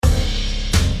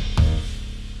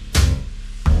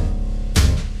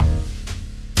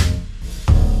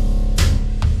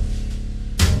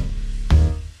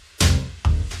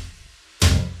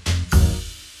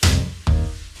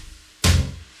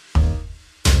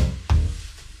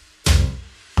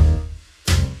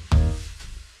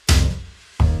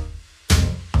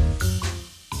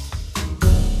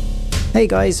Hey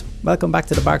guys, welcome back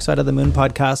to the Bark Side of the Moon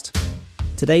podcast.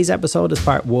 Today's episode is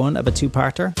part one of a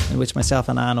two-parter in which myself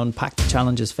and Anne unpack the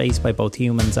challenges faced by both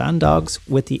humans and dogs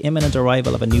with the imminent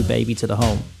arrival of a new baby to the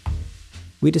home.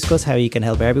 We discuss how you can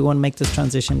help everyone make this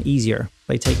transition easier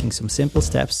by taking some simple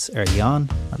steps early on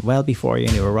and well before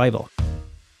your new arrival.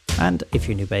 And if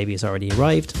your new baby has already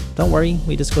arrived, don't worry,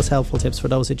 we discuss helpful tips for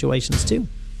those situations too.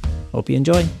 Hope you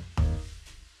enjoy.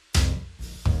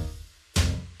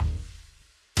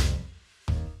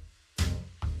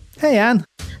 Hey Anne.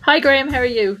 Hi Graham, how are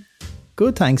you?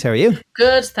 Good, thanks. How are you?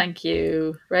 Good, thank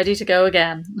you. Ready to go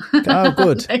again. Oh,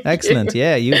 good. Excellent. You.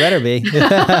 Yeah, you better be. Oh,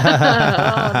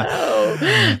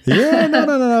 no. Yeah,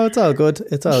 no. It's all good.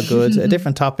 It's all good. A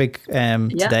different topic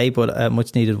today, but a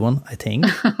much needed one, I think.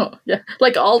 Oh, yeah,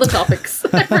 like all the topics,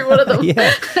 every one of them.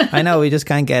 Yeah, I know. We just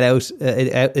can't get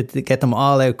get them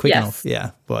all out quick enough.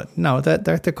 Yeah, but no,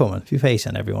 they're coming. Be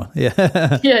patient, everyone.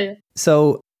 Yeah. Yeah.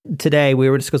 So today we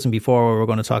were discussing before what we're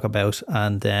going to talk about,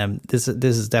 and this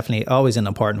is definitely always an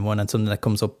important one and something that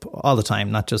comes up all the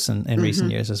time, not just in recent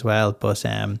years as well. But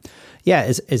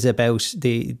is about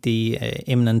the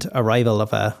imminent arrival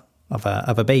of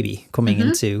a baby coming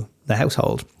into the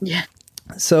household. Yeah.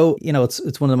 So,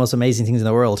 it's one of the most amazing things in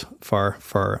the world for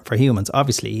humans,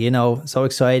 obviously, so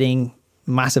exciting,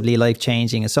 massively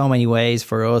life-changing in so many ways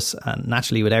for us, and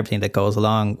naturally with everything that goes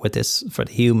along with this for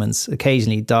the humans.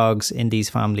 Occasionally dogs in these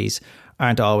families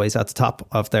aren't always at the top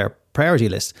of their priority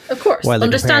list. Of course, while they're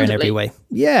preparing understandably. every way.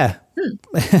 Yeah.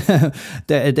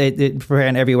 they prepare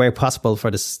in every way possible for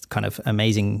this kind of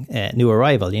amazing new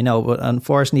arrival, but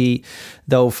unfortunately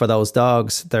though, for those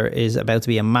dogs there is about to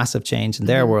be a massive change in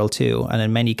their world too, and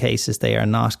in many cases they are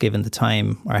not given the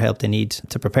time or help they need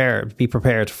to be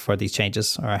prepared for these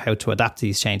changes, or how to adapt to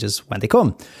these changes when they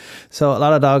come. So a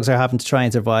lot of dogs are having to try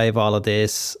and survive all of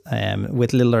this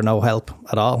with little or no help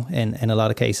at all in a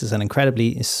lot of cases, and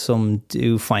incredibly some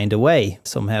do find a way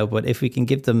somehow. But if we can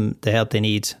give them the help they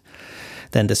need,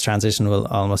 then this transition will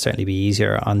almost certainly be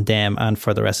easier on them and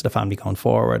for the rest of the family going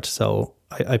forward. So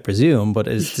I presume, but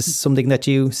is this something that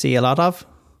you see a lot of?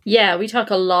 Yeah, we talk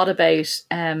a lot about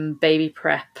baby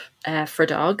prep for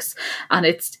dogs, and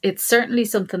it's certainly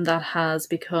something that has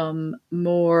become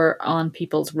more on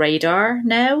people's radar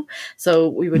now. So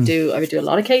I would do a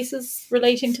lot of cases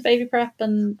relating to baby prep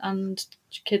and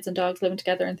kids and dogs living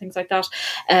together and things like that.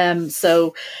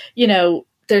 So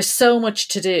there's so much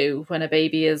to do when a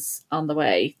baby is on the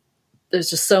way. There's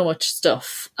just so much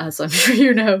stuff, as I'm sure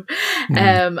you know.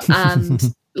 And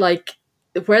like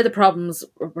where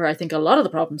I think a lot of the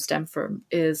problems stem from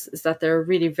is that there are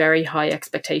really very high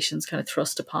expectations kind of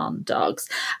thrust upon dogs.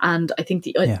 And I think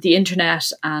the internet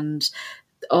and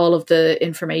all of the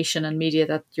information and media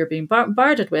that you're being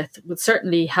bombarded with would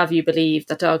certainly have you believe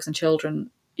that dogs and children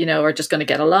are just going to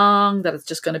get along, that it's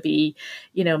just going to be,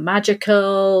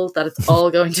 magical, that it's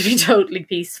all going to be totally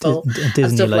peaceful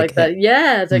and stuff like that.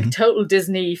 Yeah, like total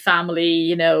Disney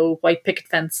family, white picket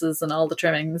fences and all the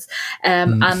trimmings.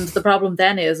 And the problem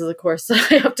then is of course,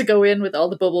 I have to go in with all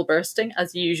the bubble bursting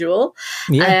as usual.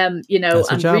 Yeah, and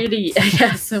really,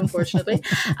 yes, unfortunately,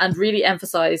 and really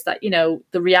emphasize that,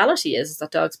 the reality is that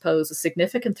dogs pose a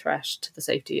significant threat to the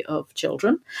safety of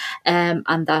children, and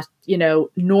that,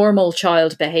 normal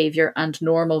child behavior and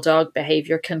normal dog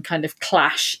behavior can kind of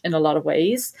clash in a lot of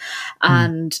ways.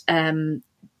 And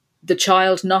the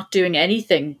child not doing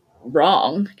anything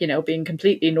wrong, being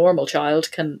completely normal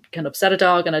child can upset a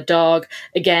dog, and a dog,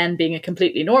 again, being a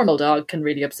completely normal dog can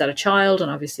really upset a child, and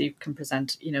obviously can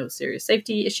present, serious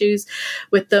safety issues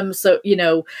with them. So,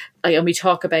 and we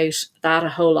talk about that a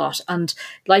whole lot. And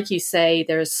like you say,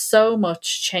 there is so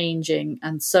much changing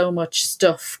and so much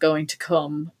stuff going to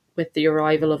come with the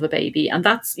arrival of a baby. And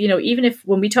that's, even if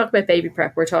when we talk about baby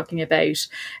prep, we're talking about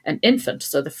an infant.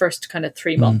 So the first kind of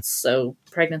 3 months, so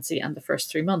pregnancy and the first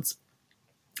 3 months.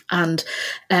 And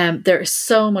there is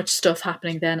so much stuff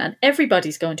happening then, and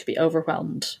everybody's going to be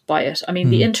overwhelmed by it. I mean,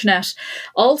 the internet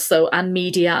also, and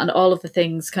media and all of the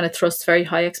things kind of thrust very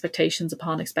high expectations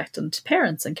upon expectant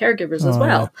parents and caregivers as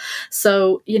well. Yeah.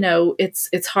 So,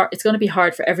 it's hard. It's going to be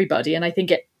hard for everybody. And I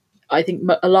think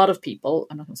a lot of people,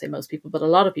 I'm not going to say most people, but a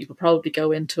lot of people probably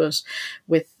go into it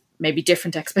with maybe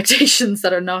different expectations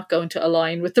that are not going to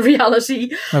align with the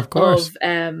reality of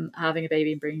having a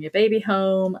baby and bringing a baby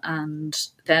home, and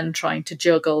then trying to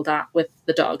juggle that with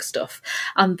the dog stuff.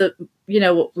 And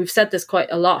we've said this quite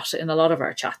a lot in a lot of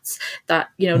our chats, that,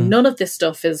 none of this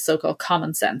stuff is so-called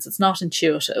common sense. It's not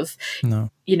intuitive.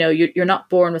 No. You're not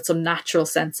born with some natural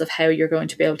sense of how you're going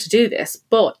to be able to do this,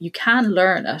 but you can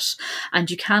learn it,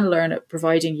 and you can learn it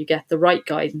providing you get the right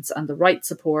guidance and the right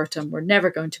support, and we're never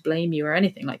going to blame you or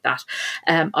anything like that.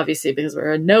 Obviously, because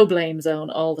we're a no blame zone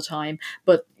all the time,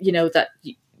 but that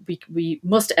we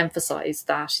must emphasize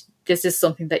that this is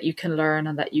something that you can learn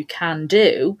and that you can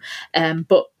do,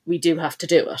 but we do have to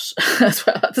do it as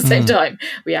well. At the same time,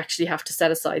 we actually have to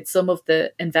set aside some of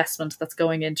the investment that's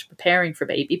going into preparing for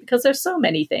baby, because there's so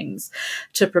many things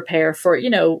to prepare for,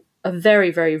 a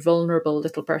very, very vulnerable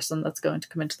little person that's going to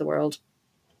come into the world.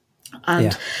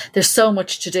 And there's so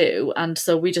much to do. And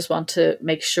so we just want to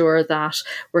make sure that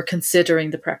we're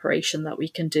considering the preparation that we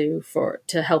can do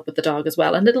to help with the dog as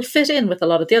well. And it'll fit in with a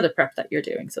lot of the other prep that you're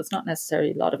doing. So it's not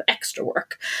necessarily a lot of extra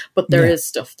work, but there is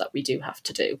stuff that we do have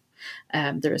to do.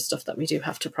 There is stuff that we do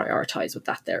have to prioritize with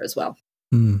that there as well.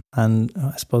 And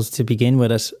I suppose to begin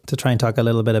with it, to try and talk a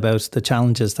little bit about the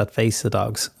challenges that face the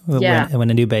dogs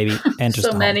when a new baby enters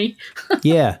so the many. home.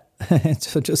 Yeah.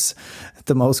 So just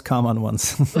the most common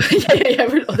ones.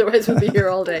 Otherwise we'll be here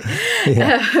all day.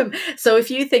 So if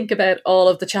you think about all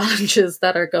of the challenges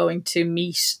that are going to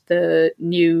meet the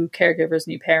new caregivers,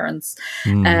 new parents,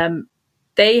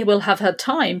 they will have had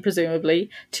time, presumably,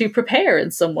 to prepare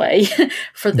in some way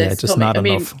for this. Yeah, just not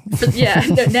enough.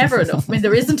 Never enough. I mean,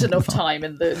 there isn't enough time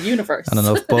in the universe. Not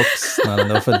enough books, not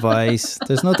enough advice.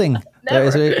 There's nothing.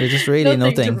 There's just really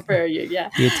nothing to prepare you. Yeah,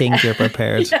 you think you're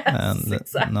prepared, yes, and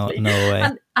exactly. no way.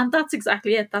 And that's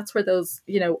exactly it. That's where those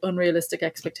unrealistic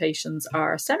expectations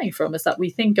are stemming from. Is that we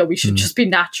think we should just be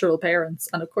natural parents,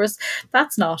 and of course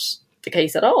that's not the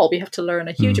case at all. We have to learn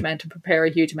a huge amount and prepare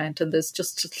a huge amount, and there's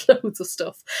just loads of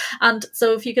stuff. And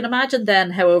so if you can imagine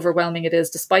then how overwhelming it is,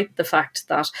 despite the fact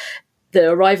that the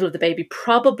arrival of the baby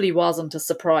probably wasn't a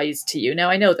surprise to you.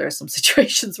 Now, I know there are some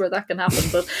situations where that can happen,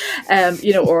 but,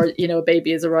 a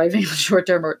baby is arriving on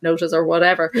short-term notice or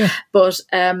whatever. Yeah. But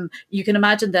you can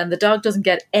imagine then the dog doesn't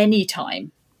get any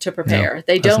time to prepare. No,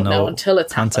 they don't know until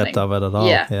it's concept happening. Of it at all.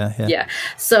 Yeah.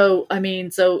 So,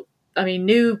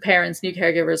 new parents, new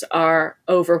caregivers are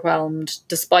overwhelmed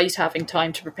despite having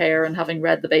time to prepare and having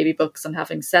read the baby books and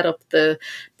having set up the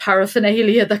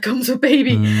paraphernalia that comes with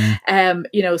baby.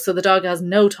 So the dog has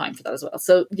no time for that as well.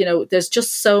 So, there's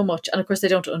just so much. And of course, they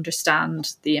don't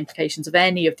understand the implications of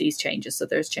any of these changes. So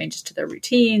there's changes to their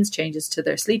routines, changes to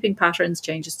their sleeping patterns,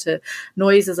 changes to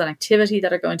noises and activity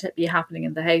that are going to be happening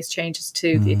in the house, changes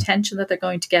to the attention that they're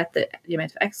going to get, the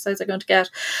amount of exercise they're going to get.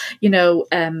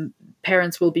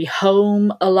 Parents will be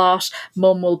home a lot.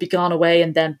 Mum will be gone away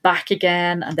and then back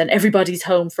again, and then everybody's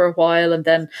home for a while, and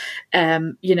then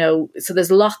so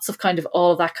there's lots of kind of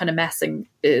all of that kind of messing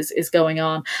is going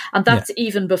on, and that's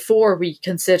even before we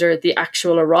consider the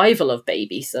actual arrival of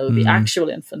baby. So the actual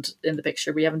infant in the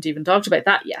picture, we haven't even talked about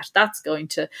that yet.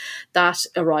 That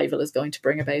arrival is going to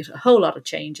bring about a whole lot of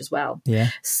change as well.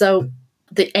 So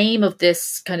the aim of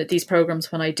these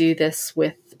programs, when I do this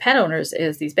with pet owners,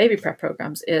 is these baby prep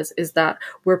programs is that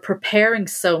we're preparing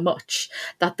so much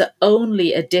that the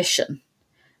only addition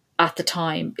at the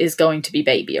time is going to be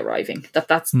baby arriving.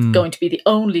 That's going to be the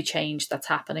only change that's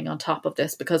happening on top of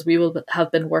this, because we will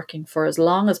have been working for as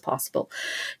long as possible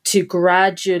to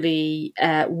gradually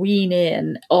wean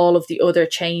in all of the other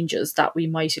changes that we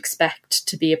might expect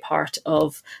to be a part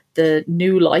of the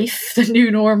new life, the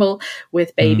new normal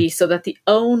with baby, so that the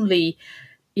only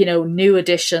new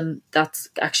addition that's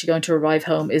actually going to arrive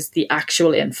home is the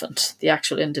actual infant, the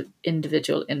actual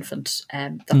individual infant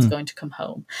that's going to come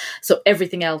home. So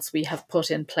everything else we have put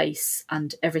in place,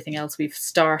 and everything else we've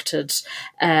started,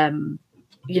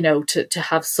 to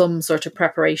have some sort of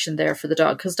preparation there for the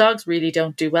dog, because dogs really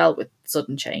don't do well with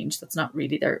sudden change. That's not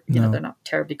really they're not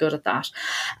terribly good at that.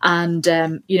 And,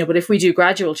 but if we do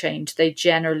gradual change, they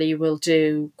generally will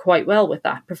do quite well with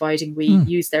that, providing we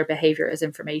use their behavior as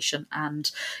information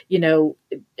and,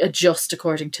 adjust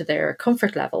according to their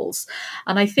comfort levels.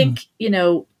 And I think,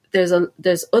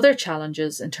 there's other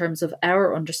challenges in terms of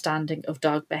our understanding of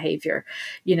dog behavior,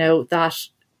 that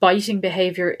biting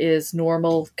behavior is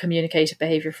normal communicative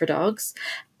behavior for dogs.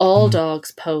 All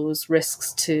dogs pose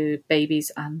risks to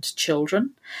babies and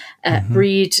children.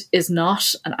 Breed is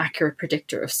not an accurate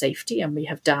predictor of safety, and we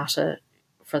have data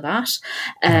for that.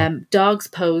 Dogs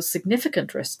pose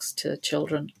significant risks to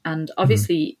children, and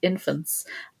obviously infants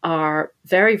are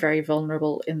very, very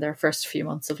vulnerable in their first few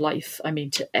months of life. I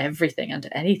mean, to everything and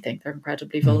to anything, they're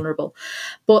incredibly vulnerable.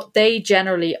 But they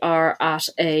generally are at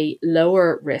a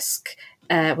lower risk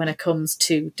when it comes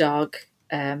to dog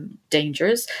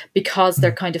dangers because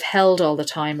they're kind of held all the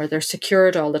time, or they're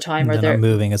secured all the time, or they're not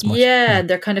moving as much. Yeah, and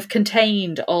they're kind of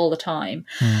contained all the time.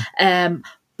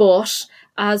 But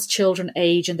as children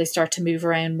age and they start to move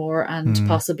around more and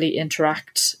possibly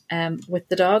interact with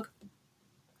the dog,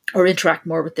 or interact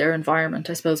more with their environment,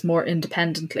 I suppose, more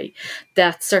independently,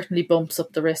 that certainly bumps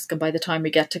up the risk. And by the time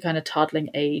we get to kind of toddling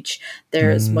age,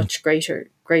 there is much greater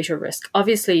risk.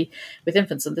 Obviously, with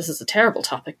infants, and this is a terrible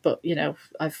topic, but, you know,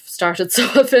 I've started, so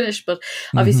I'll finish. But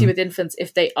obviously with infants,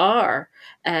 if they are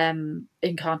in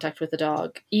contact with a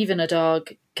dog, even a dog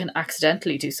can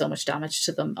accidentally do so much damage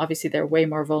to them. Obviously, they're way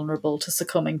more vulnerable to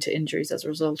succumbing to injuries as a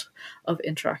result of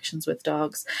interactions with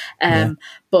dogs.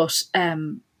 But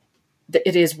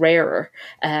it is rarer,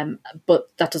 but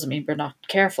that doesn't mean we're not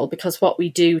careful, because what we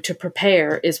do to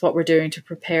prepare is what we're doing to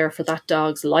prepare for that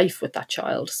dog's life with that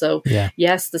child. So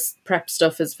yes, this prep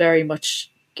stuff is very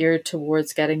much geared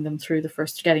towards getting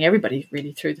everybody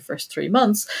really through the first 3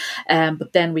 months,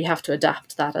 but then we have to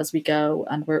adapt that as we go,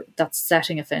 and that's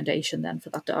setting a foundation then for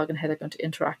that dog and how they're going to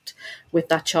interact with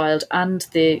that child, and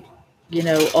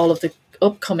all of the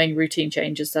upcoming routine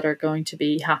changes that are going to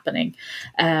be happening.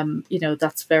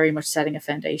 That's very much setting a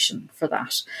foundation for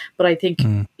that. But I think,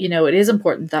 it is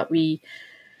important that we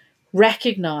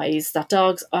recognize that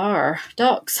dogs are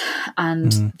dogs,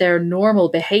 and their normal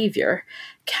behavior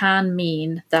can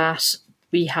mean that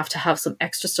we have to have some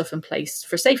extra stuff in place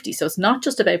for safety. So it's not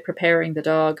just about preparing the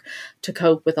dog to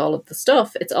cope with all of the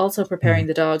stuff. It's also preparing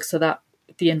the dog so that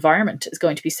the environment is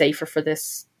going to be safer for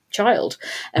this child,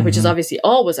 which is obviously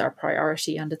always our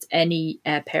priority, and it's any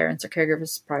parents or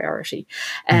caregivers' priority.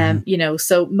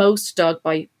 So most dog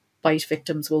bite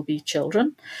victims will be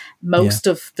children. Most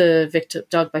of the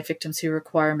dog bite victims who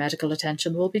require medical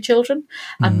attention will be children.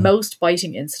 And most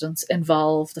biting incidents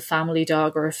involve the family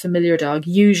dog or a familiar dog,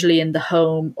 usually in the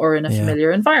home or in a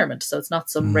familiar environment. So it's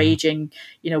not some raging,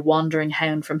 wandering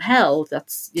hound from hell.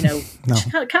 That's, no.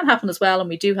 Can happen as well. And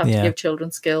we do have to give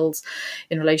children skills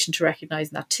in relation to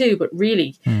recognizing that too. But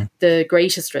really, the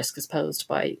greatest risk is posed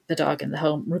by the dog in the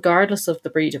home, regardless of the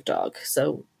breed of dog.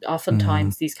 So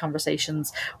oftentimes these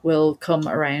conversations will come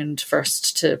around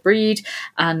first to breed,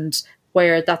 and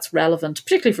where that's relevant,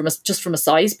 particularly from a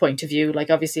size point of view, like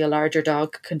obviously a larger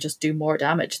dog can just do more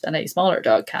damage than a smaller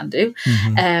dog can do,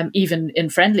 even in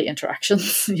friendly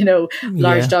interactions.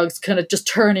 Large dogs kind of just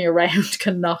turning around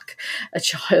can knock a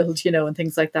child, and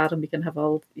things like that, and we can have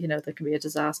all, there can be a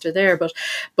disaster there.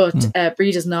 But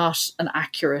breed is not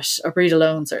a breed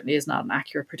alone certainly is not an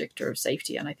accurate predictor of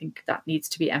safety, and I think that needs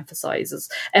to be emphasized,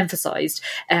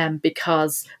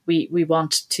 because we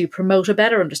want to promote a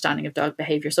better understanding of dog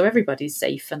behavior, so everybody's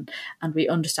safe and we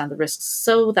understand the risks,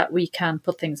 so that we can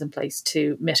put things in place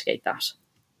to mitigate that.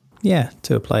 Yeah,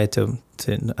 to apply it to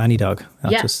any dog,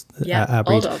 not just a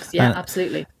breed. All dogs. Yeah, and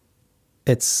absolutely.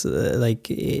 It's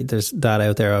there's that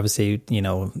out there. Obviously,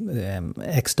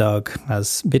 X dog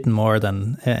has bitten more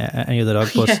than any other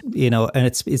dog, but and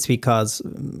it's because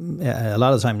a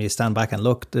lot of the time when you stand back and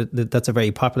look, that's a very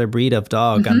popular breed of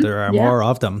dog, and there are more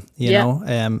of them.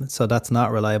 So that's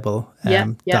not reliable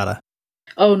data.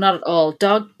 Oh, not at all.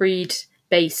 Dog breed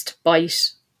based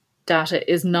bite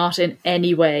data is not in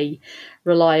any way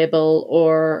reliable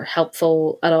or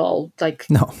helpful at all.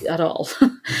 At all.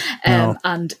 No.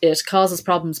 And it causes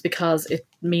problems because it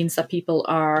means that people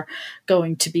are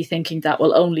going to be thinking that,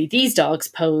 well, only these dogs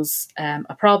pose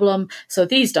a problem, so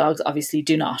these dogs obviously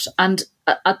do not. And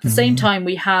at the same time,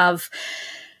 we have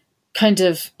kind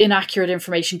of inaccurate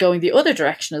information going the other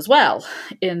direction as well,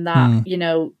 in that,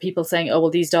 people saying, oh, well,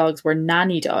 these dogs were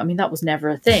nanny dogs. I mean, that was never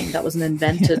a thing. That was an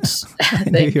invented thing. I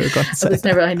knew you were going to say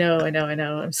that. I know.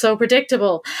 I'm so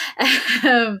predictable.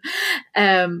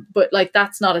 But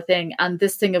that's not a thing. And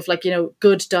this thing of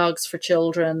good dogs for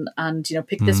children, and,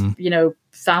 pick this,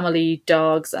 family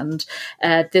dogs, and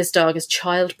this dog is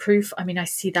child proof. I mean, I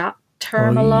see that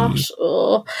term a lot,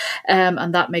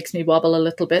 and that makes me wobble a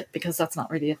little bit, because that's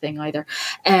not really a thing either.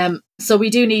 So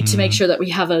we do need to make sure that we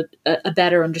have a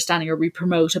better understanding, or we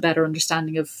promote a better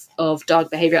understanding of dog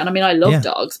behavior. And I mean, I love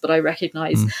dogs, but I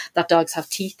recognize that dogs have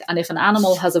teeth, and if an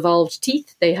animal has evolved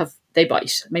teeth, they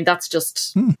bite. I mean, that's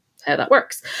just how that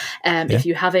works. If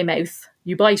you have a mouth,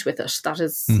 you bite with it. That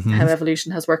is how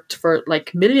evolution has worked for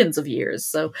millions of years.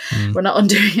 So we're not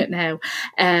undoing it now.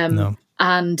 No.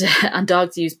 And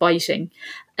dogs use biting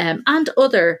and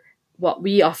other, what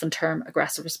we often term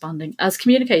aggressive responding, as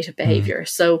communicative behavior.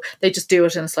 So they just do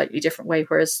it in a slightly different way,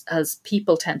 whereas as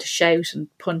people tend to shout and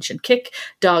punch and kick,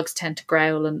 dogs tend to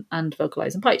growl and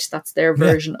vocalize and bite. That's their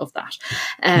version of that.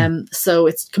 So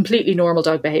it's completely normal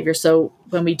dog behavior. So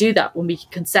when we do that, when we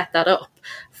can set that up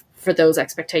for those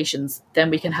expectations, then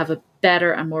we can have a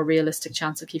better and more realistic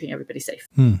chance of keeping everybody safe.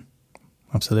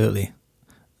 Absolutely.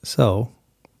 So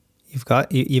you've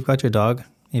got your dog,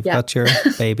 you've got your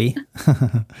baby.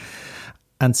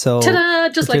 And so, ta-da,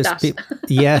 just like that.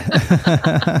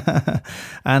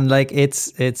 And like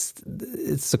it's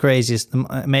the craziest,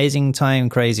 amazing time,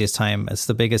 craziest time. It's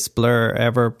the biggest blur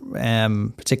ever,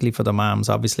 particularly for the moms,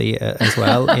 obviously, as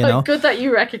well. You know, good that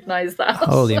you recognise that.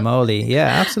 Holy moly! Yeah,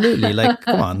 absolutely. Like,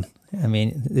 come on. I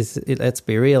mean, let's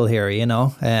be real here. You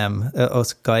know,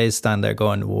 us guys stand there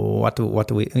going, "What do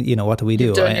we? You know, what do we do?"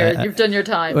 You've done your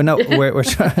time. Well, no, we're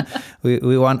trying.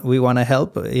 We want to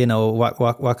help. You know,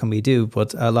 what can we do?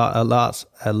 But a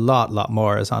lot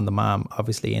more is on the mom,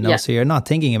 obviously. You know, so you're not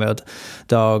thinking about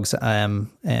dogs.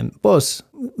 But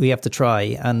we have to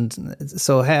try. And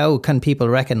so, how can people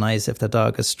recognize if the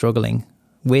dog is struggling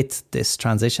with this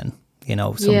transition? You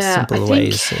know, some simple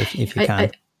ways, if you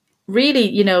can. Really,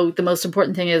 you know, the most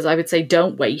important thing is, I would say,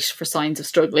 don't wait for signs of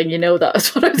struggling. You know,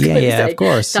 that's what I was going to say. Yeah, of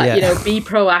course. That, you know, be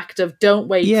proactive. Don't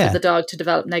wait for the dog to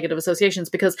develop negative associations,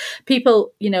 because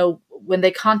people, you know, when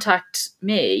they contact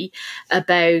me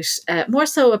about, more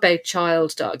so about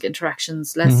child-dog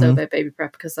interactions, less so about baby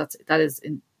prep, because that is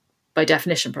by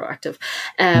definition proactive.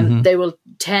 They will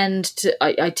tend to.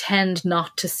 I tend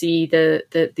not to see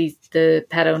the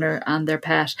pet owner and their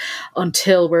pet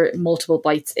until we're multiple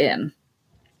bites in.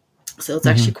 So it's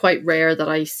actually quite rare that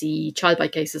I see child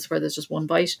bite cases where there's just one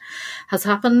bite has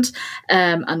happened.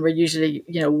 And we're usually,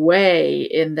 you know, way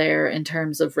in there in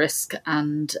terms of risk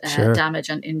and damage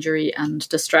and injury and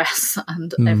distress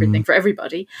and everything for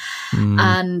everybody.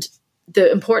 And the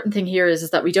important thing here is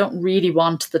that we don't really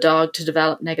want the dog to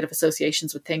develop negative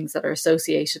associations with things that are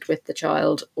associated with the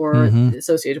child or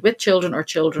associated with children or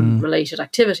children related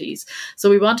activities. So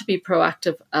we want to be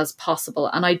proactive as possible.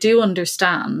 And I do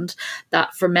understand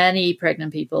that for many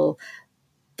pregnant people,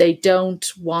 they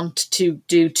don't want to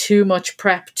do too much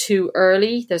prep too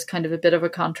early. There's kind of a bit of a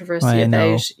controversy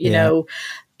about, you know,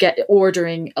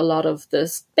 ordering a lot of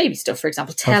this baby stuff, for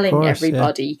example, telling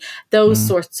everybody those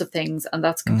sorts of things. And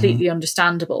that's completely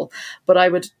understandable. But I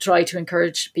would try to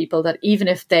encourage people that even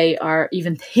if they are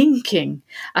even thinking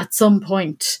at some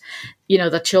point, you know,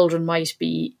 that children might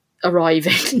be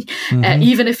arriving,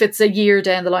 even if it's a year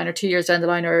down the line or 2 years down the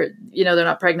line, or, you know, they're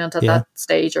not pregnant at that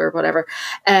stage or whatever,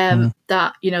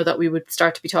 that, you know, that we would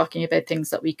start to be talking about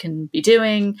things that we can be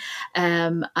doing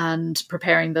and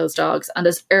preparing those dogs, and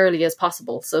as early as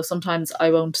possible. So sometimes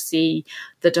I won't see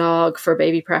the dog for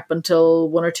baby prep until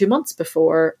 1 or 2 months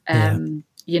before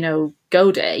you know,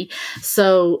 go day.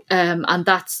 So and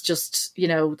that's just, you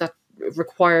know, that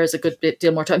requires a good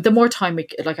deal more time. The more time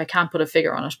I can't put a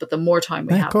figure on it, but the more time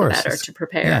we have, the better to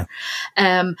prepare.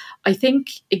 I think,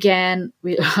 again,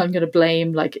 I'm going to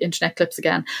blame like internet clips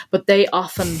again, but they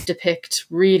often depict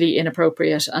really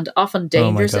inappropriate and often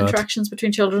dangerous interactions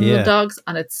between children and dogs,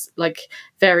 and it's like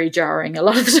very jarring a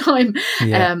lot of the time.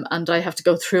 And I have to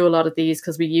go through a lot of these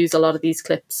because we use a lot of these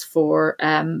clips for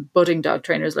budding dog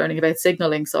trainers learning about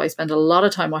signaling. So I spend a lot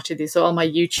of time watching these. So all my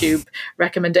YouTube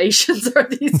recommendations are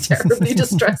these terribly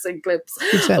distressing clips.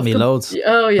 You sent me loads.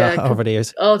 Oh yeah, over the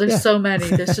years. Oh, there's so many.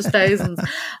 There's just thousands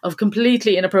of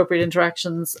completely inappropriate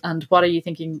interactions and what are you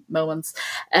thinking moments.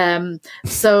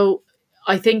 So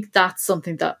I think that's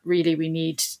something that really we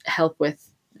need help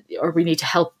with, or we need to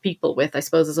help people with, I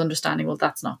suppose, is understanding, well,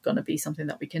 that's not going to be something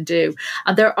that we can do.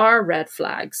 And there are red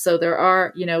flags. So there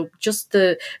are, you know, just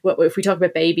if we talk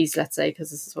about babies, let's say,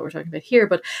 because this is what we're talking about here,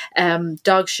 but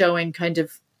dogs showing kind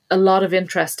of a lot of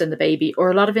interest in the baby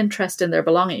or a lot of interest in their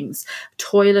belongings,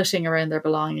 toileting around their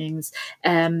belongings,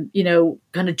 you know,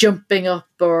 kind of jumping up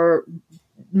or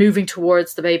moving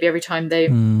towards the baby every time they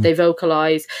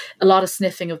vocalize, a lot of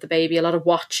sniffing of the baby, a lot of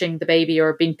watching the baby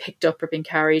or being picked up or being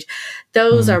carried.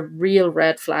 Those are real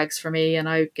red flags for me. And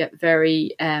I get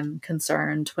very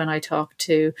concerned when I talk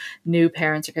to new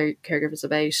parents or caregivers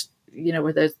about, you know,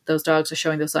 where those dogs are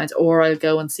showing those signs, or I'll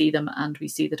go and see them and we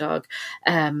see the dog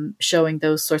showing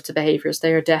those sorts of behaviors.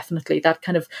 They are definitely, that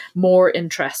kind of more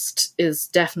interest is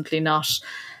definitely not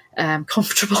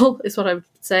comfortable, is what I would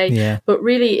say. But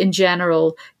really, in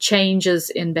general, changes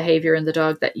in behavior in the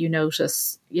dog that you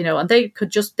notice, you know, and they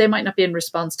might not be in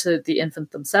response to the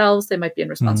infant themselves. They might be in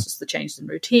response to the changes in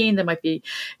routine. They might be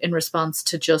in response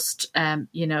to just,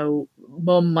 you know,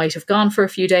 mum might have gone for a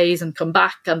few days and come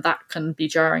back, and that can be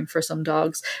jarring for some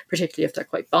dogs, particularly if they're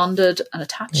quite bonded and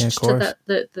attached to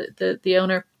the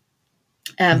owner.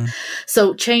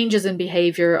 So changes in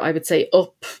behavior, I would say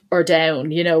up or down,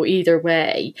 you know, either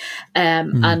way.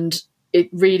 And it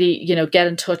really, get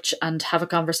in touch and have a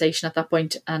conversation at that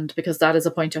point. And because that is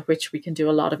a point at which we can do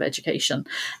a lot of education,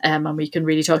 and we can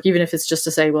really talk, even if it's just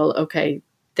to say, well, okay,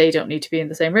 they don't need to be in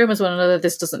the same room as one another.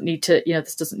 This doesn't need to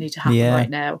happen right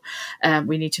now.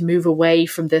 We need to move away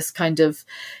from this kind of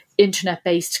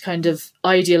internet-based kind of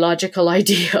ideological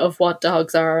idea of what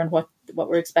dogs are and what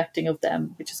we're expecting of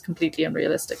them, which is completely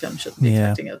unrealistic and shouldn't be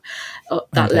expecting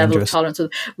that level of tolerance. So,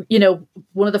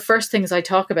 one of the first things I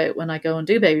talk about when I go and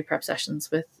do baby prep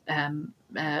sessions with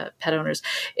pet owners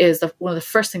is that one of the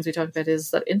first things we talk about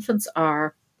is that infants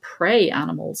are prey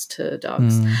animals to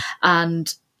dogs,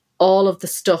 and all of the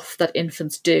stuff that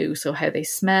infants do, so how they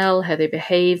smell, how they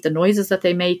behave, the noises that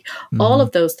they make, all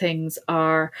of those things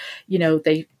are,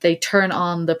 they turn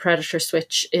on the predator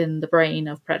switch in the brain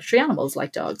of predatory animals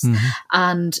like dogs.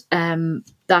 And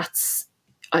that's,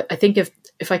 I think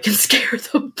if I can scare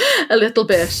them a little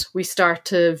bit, we start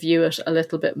to view it a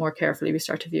little bit more carefully. We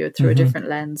start to view it through a different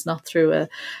lens, not through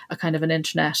a kind of an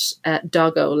internet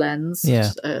doggo lens.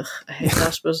 Yeah. I hate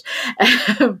that, but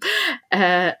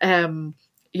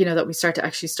that we start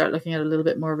looking at it a little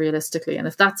bit more realistically. And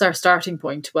if that's our starting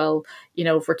point, well,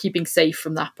 if we're keeping safe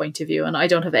from that point of view, and I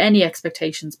don't have any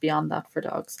expectations beyond that for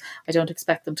dogs. I don't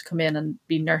expect them to come in and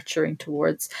be nurturing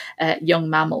towards young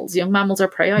mammals. Young mammals are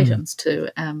prey items to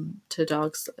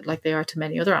dogs, like they are to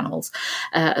many other animals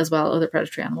as well, other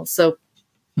predatory animals. So,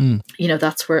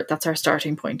 that's our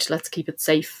starting point. Let's keep it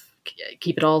safe,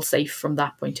 keep it all safe from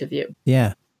that point of view.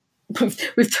 Yeah.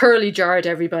 We've thoroughly jarred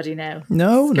everybody now.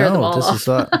 No.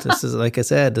 This is like I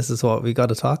said, this is what we got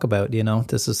to talk about.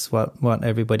 This is what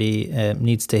everybody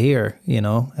needs to hear.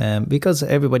 Because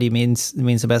everybody means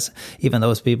the best. Even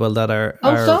those people that are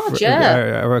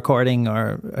recording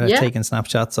or taking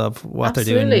snapshots of what they're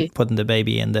doing, putting the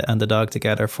baby and the dog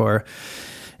together for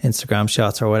Instagram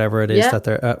shots or whatever it is that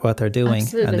they're what they're doing.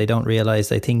 Absolutely. And they don't realize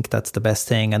they think that's the best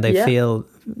thing, and they feel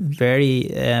very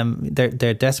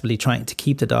they're desperately trying to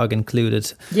keep the dog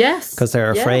included, because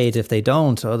they're afraid if they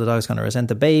don't, the dog's going to resent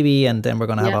the baby, and then we're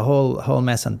going to have a whole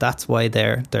mess. And that's why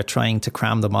they're trying to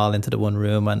cram them all into the one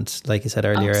room. And like you said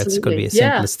earlier, it's going to be a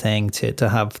simplest thing to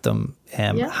have them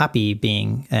happy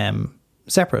being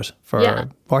separate for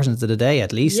portions of the day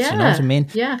at least. You know what I mean?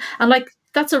 And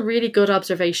that's a really good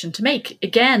observation to make.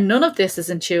 Again, none of this is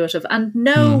intuitive, and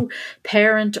no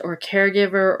parent or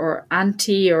caregiver or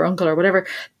auntie or uncle or whatever,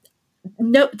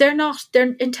 no, they're not.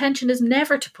 Their intention is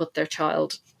never to put their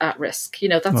child at risk.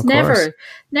 That's never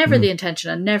the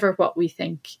intention, and never what we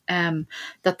think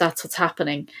that's what's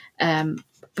happening.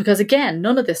 Because again,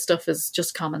 none of this stuff is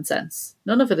just common sense.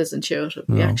 None of it is intuitive.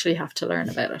 We actually have to learn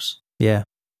about it. Yeah.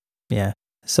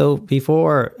 So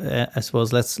before, I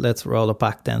suppose, let's roll it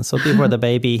back then. So before the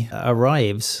baby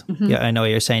arrives, I know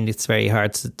you're saying it's very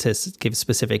hard to give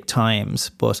specific times,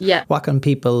 but what can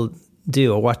people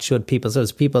do, or what should people? So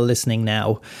there's people listening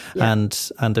now, and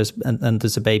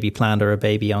there's a baby planned or a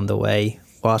baby on the way.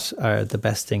 What are the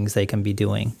best things they can be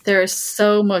doing? There's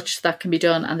so much that can be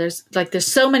done, and there's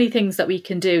so many things that we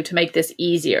can do to make this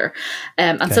easier,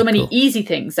 and so many easy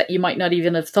things that you might not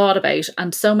even have thought about,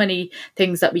 and so many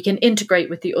things that we can integrate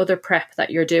with the other prep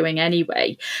that you're doing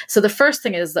anyway. So the first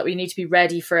thing is that we need to be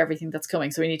ready for everything that's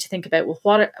coming. So we need to think about, well,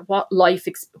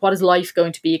 what is life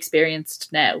going to be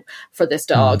experienced now for this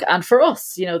dog and for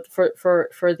us,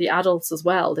 for the adults as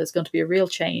well. There's going to be a real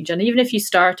change, and even if you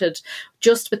started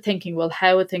just with thinking, well,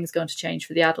 how are things going to change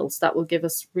for the adults? That will give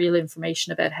us real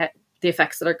information about the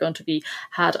effects that are going to be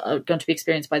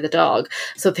experienced by the dog.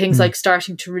 So things like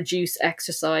starting to reduce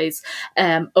exercise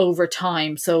over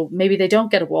time. So maybe they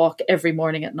don't get a walk every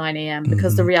morning at 9 a.m.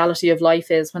 because the reality of life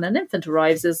is, when an infant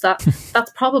arrives, is that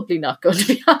that's probably not going to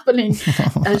be happening.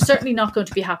 Certainly not going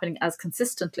to be happening as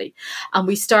consistently. And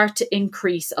we start to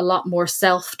increase a lot more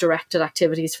self-directed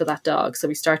activities for that dog. So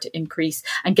we start to increase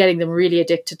and getting them really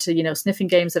addicted to, sniffing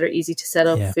games that are easy to set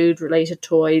up, food-related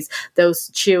toys,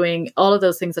 those chewing, all of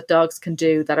those things that dogs can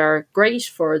do that are great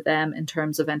for them in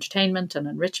terms of entertainment and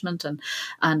enrichment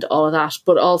and all of that,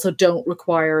 but also don't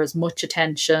require as much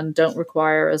attention, don't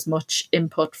require as much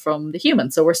input from the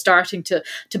human. So we're starting to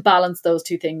balance those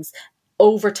two things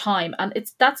over time. And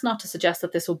that's not to suggest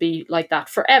that this will be like that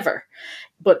forever,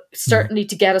 but certainly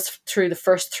to get us through the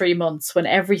first 3 months when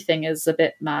everything is a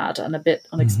bit mad and a bit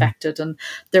unexpected, and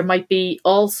there might be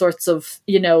all sorts of,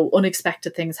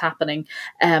 unexpected things happening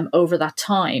over that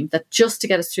time, that just to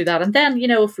get us through that. And then,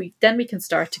 we can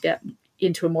start to get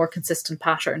into a more consistent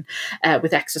pattern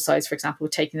with exercise, for example,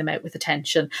 with taking them out with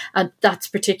attention. And that's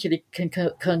particularly can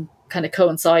kind of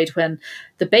coincide when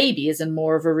the baby is in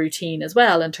more of a routine as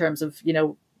well, in terms of,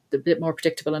 a bit more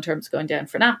predictable in terms of going down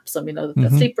for naps, and we know that they'll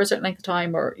sleep for a certain length of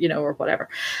time, or or whatever.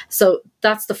 So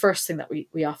that's the first thing that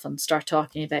we often start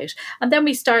talking about. And then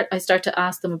I start to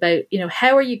ask them about,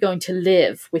 how are you going to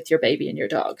live with your baby and your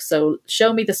dog? So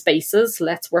show me the spaces,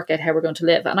 let's work out how we're going to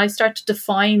live. And I start to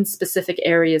define specific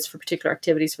areas for particular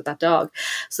activities for that dog.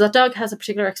 So that dog has a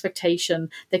particular expectation.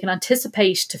 They can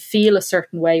anticipate to feel a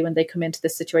certain way when they come into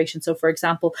this situation. So for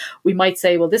example, we might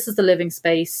say, well, this is the living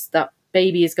space that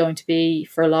baby is going to be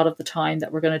for a lot of the time,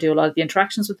 that we're going to do a lot of the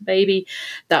interactions with the baby,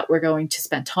 that we're going to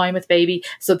spend time with baby.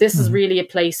 So this is really a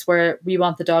place where we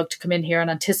want the dog to come in here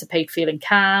and anticipate feeling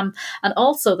calm. And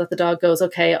also that the dog goes,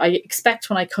 okay, I expect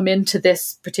when I come into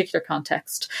this particular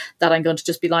context that I'm going to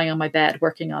just be lying on my bed,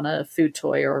 working on a food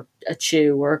toy or a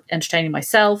chew or entertaining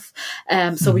myself.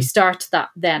 So we start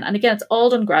that then. And again, it's all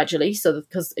done gradually. So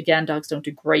because again, dogs don't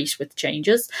do great with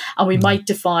changes. And we might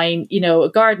define, a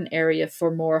garden area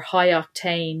for more high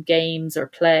octane games or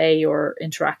play or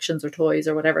interactions or toys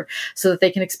or whatever, so that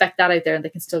they can expect that out there and they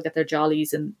can still get their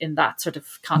jollies in that sort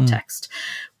of context.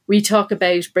 We talk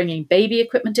about bringing baby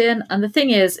equipment in. And the thing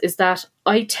is that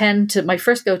my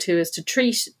first go-to is to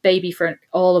treat baby for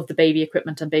all of the baby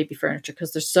equipment and baby furniture,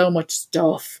 because there's so much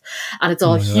stuff and it's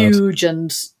all huge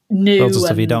and new. Lots of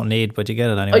stuff you don't need, but you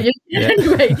get it anyway.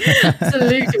 Anyway,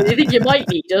 absolutely. I think you might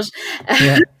need it.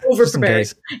 Over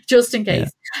prepared, just in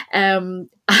case. And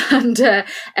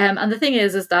the thing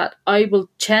is that I will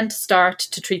tend to start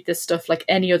to treat this stuff like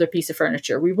any other piece of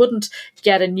furniture. We wouldn't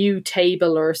get a new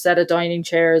table or a set of dining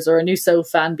chairs or a new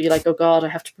sofa and be like, oh God, I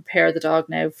have to prepare the dog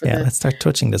now for let's start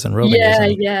touching this and rubbing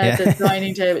it. The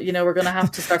dining table, we're going to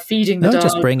have to start feeding the dog.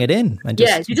 Just bring it in. And you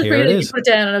just bring it in, you put it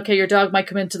down, and okay, your dog might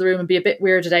come into the room and be a bit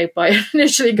weirded out by it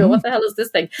initially and go, what the hell is this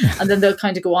thing? And then they'll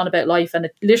kind of go on about life, and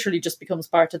it literally just becomes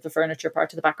part of the furniture,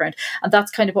 part of the background. And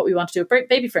that's kind of what we want to do with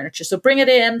baby furniture. So bring it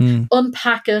in,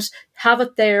 unpack it, have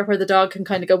it there where the dog can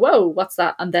kind of go, whoa, what's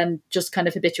that? And then just kind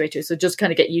of habituate to it. So just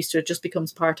kind of get used to it, just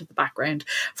becomes part of the background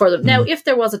for them. Now, if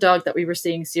there was a dog that we were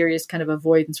seeing serious kind of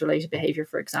avoidance related behavior,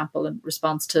 for example, in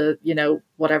response to,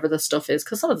 whatever the stuff is,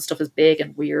 because some of the stuff is big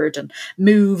and weird and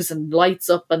moves and lights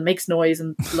up and makes noise,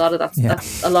 and a lot of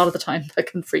that's a lot of the time that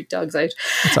can freak dogs out.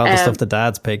 It's all the stuff the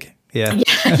dads pick.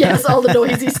 Yes, all the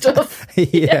noisy stuff.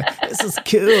 This is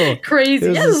cool. Crazy.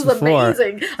 This is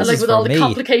amazing. And like with all the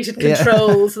complicated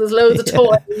controls, there's loads of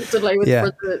toys to play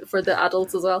with for the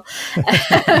adults as well.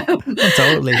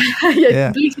 Totally.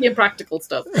 Completely impractical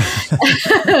stuff.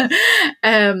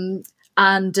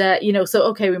 And, so,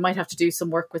 okay, we might have to do some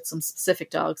work with some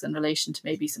specific dogs in relation to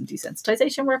maybe some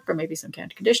desensitization work or maybe some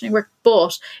counter conditioning work.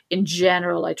 But in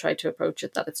general, I try to approach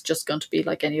it that it's just going to be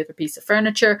like any other piece of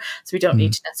furniture. So we don't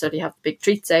need to necessarily have big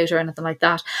treats out or anything like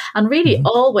that. And really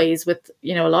always with,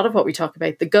 a lot of what we talk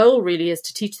about, the goal really is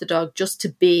to teach the dog just to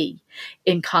be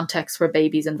in contexts where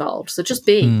baby's involved. So just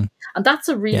be. And that's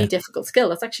a really difficult skill.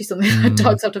 That's actually something that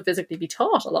dogs have to physically be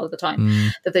taught a lot of the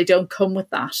time, that they don't come with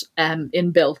that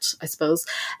inbuilt, I suppose.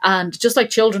 And just like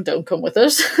children don't come with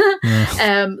it.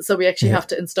 So we actually have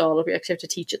to install it. We actually have to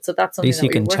teach it. So that's something at least that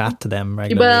you can chat to them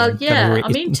regularly. Well, yeah.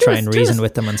 Try and reason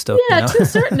with them and stuff. Yeah, to a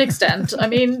certain extent. I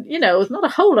mean, not a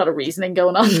whole lot of reasoning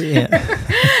going on there.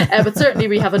 But certainly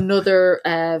we have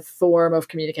another form of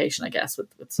communication, I guess, with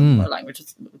some more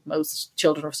languages, with most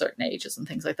children of certain ages and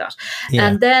things like that.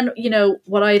 And then,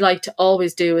 what I like to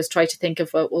always do is try to think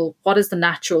of, well, what is the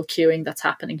natural cueing that's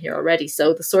happening here already?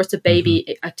 So the sorts of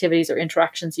baby activities or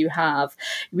interactions you have,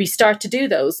 we start to do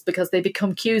those because they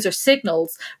become cues or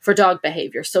signals for dog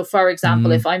behavior. So for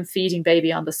example, if I'm feeding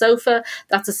baby on the sofa,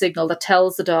 that's a signal that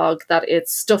tells the dog that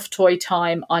it's stuffed toy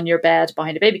time on your bed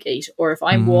behind a baby gate. Or if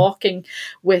I'm walking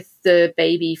with the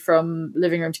baby from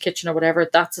living room to kitchen or whatever,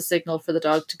 that's a signal for the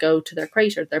dog to go to their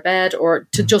crate or their bed, or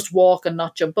to just walk and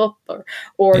not jump up,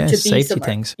 or to be safety somewhere.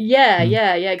 Things. Yeah,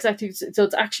 exactly. So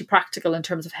it's actually practical in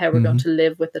terms of how we're going to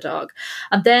live with the dog.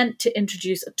 And then to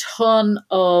introduce a ton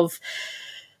of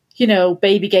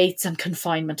baby gates and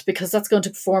confinement, because that's going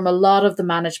to form a lot of the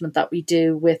management that we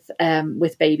do with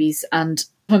babies and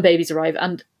when babies arrive.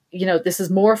 And this is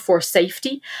more for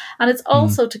safety. And it's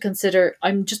also to consider,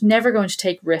 I'm just never going to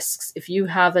take risks. If you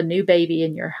have a new baby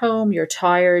in your home, you're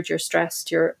tired, you're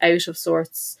stressed, you're out of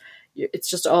sorts, it's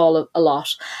just all a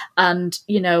lot. And,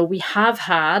 we have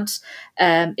had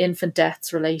infant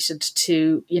deaths related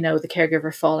to, the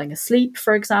caregiver falling asleep,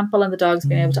 for example, and the dog's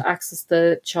being able to access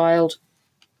the child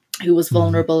who was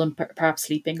vulnerable and perhaps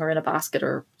sleeping or in a basket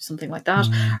or something like that,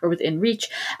 or within reach.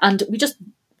 And we just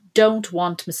don't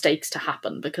want mistakes to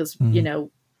happen because,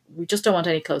 we just don't want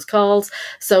any close calls.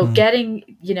 So getting,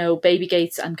 baby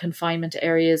gates and confinement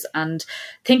areas, and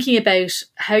thinking about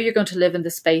how you're going to live in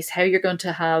the space, how you're going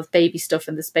to have baby stuff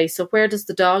in the space. So where's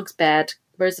the dog's bed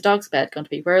going to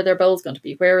be? Where are their bowls going to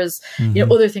be? Where is,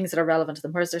 other things that are relevant to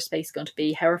them? Where's their space going to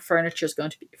be? How's furniture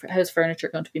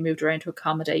going to be moved around to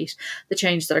accommodate the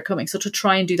changes that are coming? So to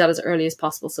try and do that as early as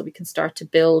possible so we can start to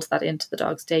build that into the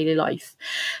dog's daily life.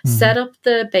 Set up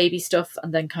the baby stuff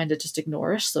and then kind of just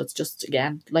ignore it. So it's just,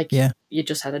 again, like you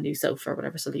just had a new sofa or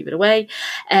whatever, so leave it away.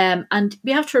 And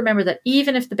we have to remember that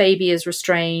even if the baby is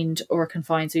restrained or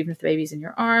confined, so even if the baby is in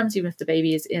your arms, even if the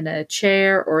baby is in a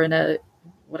chair or in a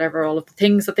whatever, all of the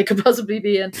things that they could possibly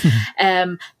be in,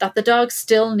 that the dog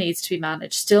still needs to be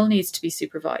managed, still needs to be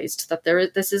supervised, that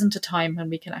this isn't a time when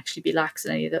we can actually be lax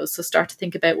in any of those. So start to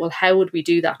think about, well, how would we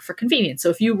do that for convenience? So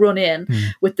if you run in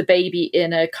with the baby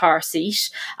in a car seat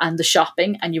and the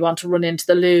shopping, and you want to run into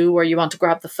the loo, or you want to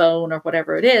grab the phone or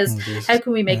whatever it is, how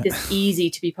can we make this easy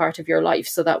to be part of your life,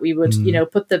 so that we would,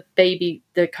 put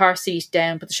the car seat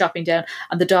down, put the shopping down,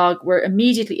 and the dog, we're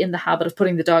immediately in the habit of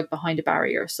putting the dog behind a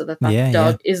barrier so that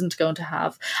dog isn't going to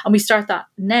have. And we start that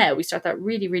now. We start that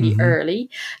really, really early,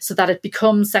 so that it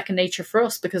becomes second nature for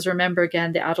us. Because remember,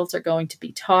 again, the adults are going to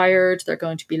be tired. They're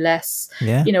going to be less,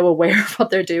 aware of what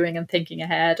they're doing and thinking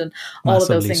ahead and all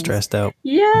massively of those things. Stressed out.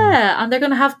 Yeah. And they're going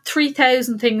to have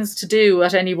 3,000 things to do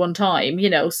at any one time,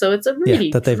 so it's a really...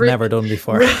 that they've never done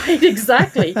before. Right,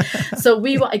 exactly. So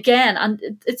again, and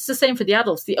it's the same for the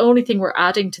adults. The only thing we're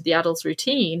adding to the adult's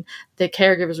routine, the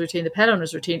caregiver's routine, the pet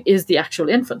owner's routine, is the actual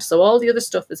infant. So all the other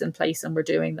stuff is in place, and we're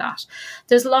doing that.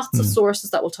 There's lots of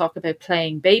sources that will talk about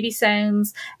playing baby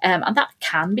sounds, and that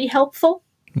can be helpful.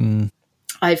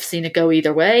 I've seen it go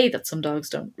either way, that some dogs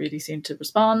don't really seem to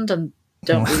respond and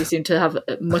don't really seem to have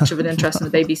much of an interest in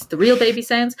the real baby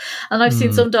sounds. And I've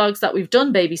seen some dogs that we've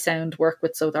done baby sound work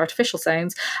with, so the artificial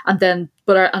sounds, and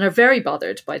are very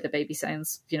bothered by the baby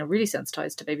sounds, really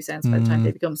sensitized to baby sounds by the time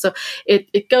they become. So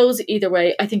it goes either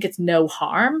way. I think it's no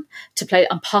harm to play,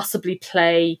 and possibly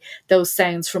play those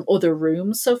sounds from other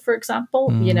rooms. So for example,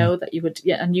 that you would,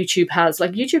 and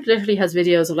YouTube literally has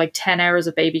videos of like 10 hours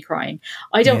of baby crying.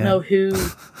 I don't know who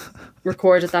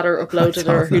recorded that or uploaded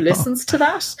or who listens to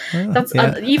that.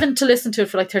 Even to listen to it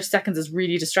for like 30 seconds is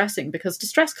really distressing, because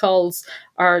distress calls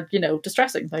are,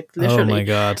 distressing, like literally. Oh my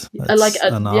God.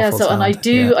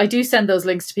 I do send those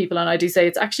links to people, and I do say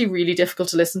it's actually really difficult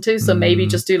to listen to. So maybe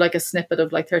just do like a snippet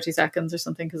of like 30 seconds or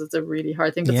something, because it's a really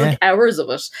hard thing. But it's like hours of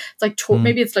it. It's like,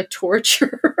 maybe it's like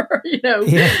torture,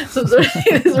 So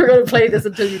we're going to play this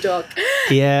until you talk.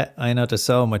 Yeah, I know there's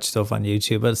so much stuff on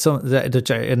YouTube, but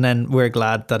and then we're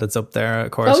glad that it's up there,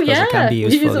 of course, because it can be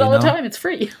useful. We use it all the time. It's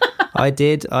free. I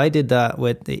did that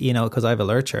with, because I have a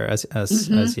lurcher,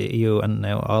 as you and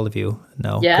now all of you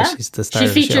know. Yeah, she's the star she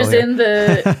of the features show in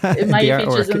Maggie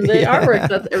features in the artwork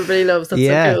that everybody loves. That's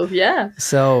so cool. Yeah.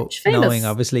 So knowing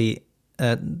obviously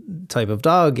type of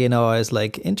dog, I was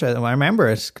like interested. I remember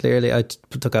it clearly. I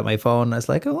took out my phone. I was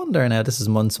like, I wonder now. This is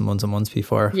months and months and months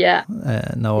before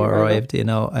Noah arrived.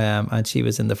 And she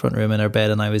was in the front room in her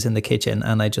bed, and I was in the kitchen,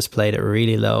 and I just played it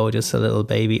really low, just a little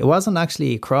baby. It wasn't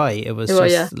actually a cry. It was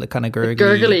just kind of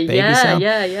gurgly baby sound.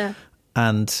 Yeah.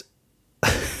 And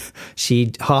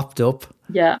she hopped up.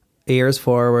 Yeah. Ears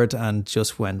forward, and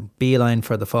just went beeline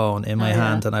for the phone in my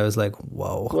hand, and I was like,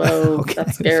 whoa, okay,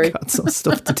 that's scary. I've got some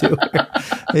stuff to do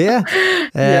here.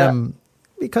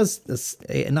 Because it's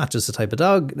not just the type of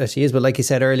dog that she is, but like you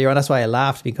said earlier, and that's why I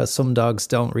laughed, because some dogs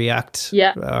don't react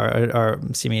or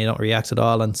seemingly don't react at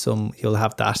all, and some you'll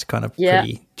have that kind of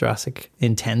pretty drastic,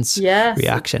 intense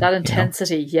reaction. That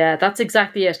intensity, that's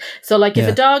exactly it. So like if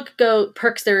a dog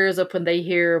perks their ears up when they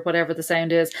hear whatever the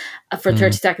sound is for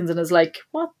 30 seconds and is like,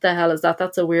 what the hell is that?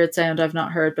 That's a weird sound I've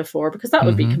not heard before, because that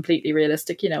would be completely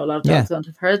realistic. A lot of dogs won't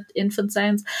have heard infant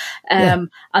sounds. And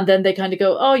then they kind of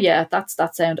go, oh yeah, that's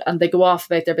that sound. And they go off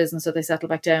about their business, or they settle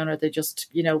back down, or they just,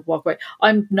 walk away.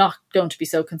 I'm not going to be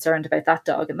so concerned about that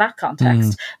dog in that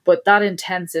context, but that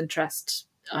intense interest,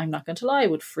 I'm not going to lie,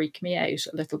 would freak me out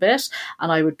a little bit.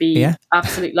 And I would be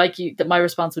absolutely like you, that my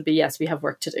response would be, yes, we have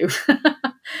work to do.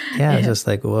 Just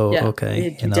like, whoa,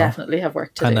 okay. You definitely have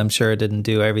work to do. And I'm sure I didn't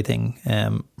do everything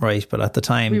right, but at the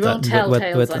time, we won't tell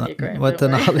tales on you, Graham, with the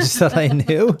knowledge that I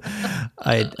knew,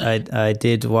 I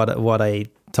did what I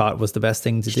thought was the best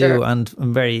thing to do, and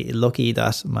I'm very lucky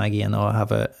that Maggie and Noah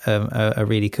have a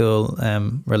really cool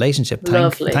relationship.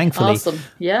 Lovely, thankfully, awesome,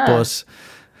 yeah. But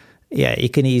Yeah,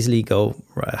 it can easily go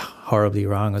horribly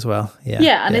wrong as well.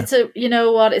 Yeah, and it's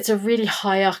a really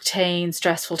high octane,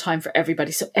 stressful time for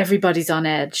everybody. So everybody's on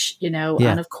edge,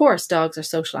 and of course dogs are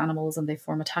social animals and they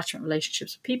form attachment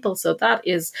relationships with people. So that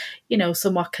is,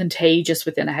 somewhat contagious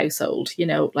within a household,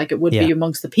 like it would be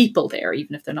amongst the people there,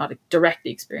 even if they're not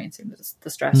directly experiencing the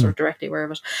stress or directly aware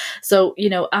of it. So,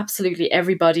 absolutely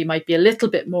everybody might be a little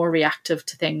bit more reactive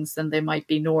to things than they might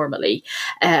be normally.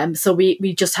 So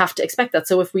we just have to expect that.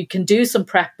 So if we can do some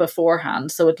prep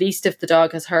beforehand, so at least if the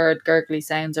dog has heard gurgly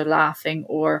sounds or laughing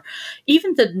or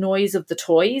even the noise of the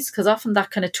toys, because often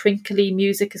that kind of twinkly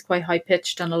music is quite high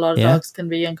pitched and a lot of dogs can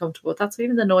be uncomfortable with that. So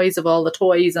even the noise of all the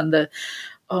toys and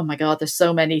oh my God, there's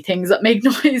so many things that make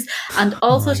noise. And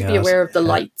also be aware of the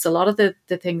lights. A lot of the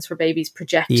things for babies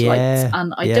project lights.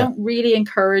 And I don't really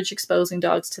encourage exposing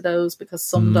dogs to those because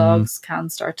some dogs can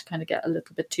start to kind of get a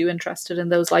little bit too interested in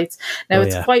those lights. Now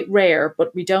it's quite rare,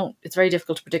 but it's very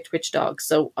difficult to predict which dogs.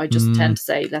 So I just tend to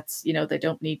say, they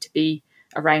don't need to be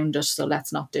around it, so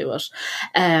let's not do it.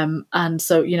 And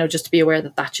so, just to be aware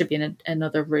that should be in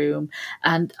another room.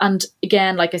 And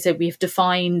again, like I said, we've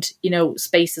defined,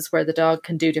 spaces where the dog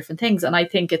can do different things. And I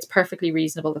think it's perfectly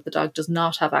reasonable that the dog does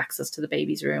not have access to the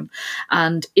baby's room.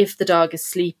 And if the dog is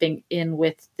sleeping in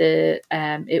with their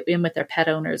pet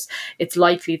owners, it's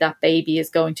likely that baby is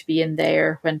going to be in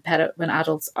there when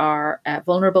adults are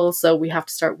vulnerable. So we have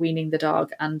to start weaning the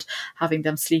dog and having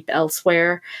them sleep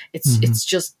elsewhere. It's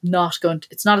just not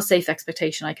it's not a safe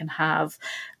expectation I can have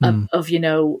of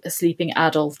sleeping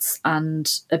adults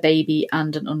and a baby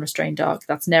and an unrestrained dog.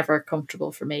 That's never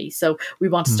comfortable for me. So we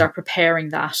want to start preparing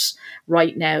that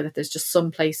right now, that there's just some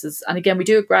places. And again, we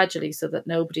do it gradually so that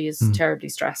nobody is terribly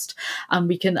stressed. And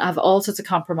we can have all sorts of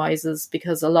compromises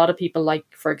because a lot of people, like,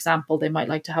 for example, they might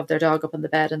like to have their dog up in the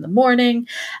bed in the morning.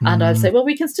 And I'll say, well,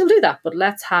 we can still do that, but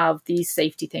let's have these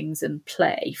safety things in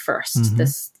play first.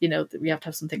 This, we have to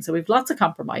have some things. So we've lots of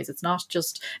compromise. It's not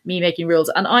just me making rules.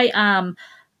 And I am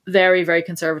very, very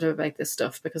conservative about this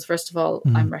stuff because, first of all,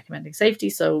 I'm recommending safety.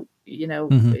 So,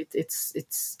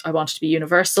 it's I want it to be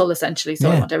universal, essentially. So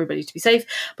I want everybody to be safe.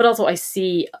 But also I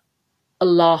see a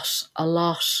lot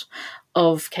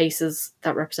of cases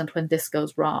that represent when this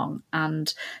goes wrong.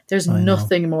 And there's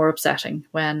nothing more upsetting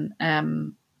when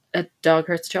a dog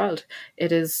hurts a child.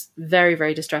 It is very,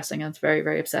 very distressing and it's very,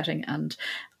 very upsetting. And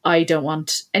I don't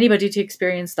want anybody to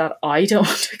experience that. I don't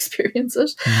want to experience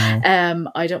it.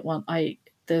 No. I don't want,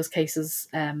 those cases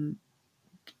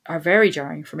are very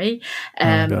jarring for me.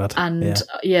 I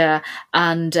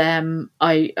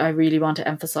really want to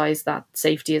emphasize that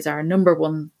safety is our number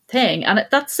one thing. And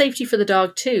that's safety for the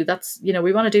dog too. That's,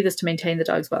 we want to do this to maintain the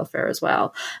dog's welfare as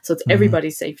well. So it's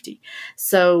everybody's safety.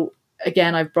 So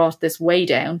again, I've brought this way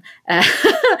down. But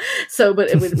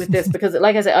with this, because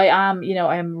like I say, I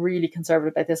am really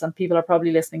conservative about this, and people are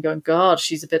probably listening going, God,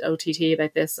 she's a bit OTT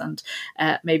about this. And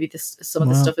maybe some of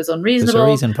this stuff is unreasonable. There's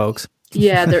a reason, folks.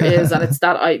 Yeah, there is. And it's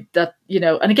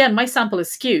and again, my sample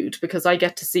is skewed because I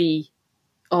get to see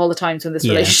all the times when this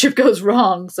relationship goes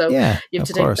wrong. So you have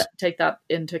to take that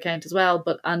into account as well.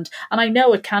 But and I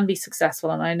know it can be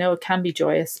successful and I know it can be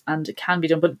joyous and it can be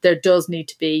done, but there does need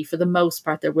to be, for the most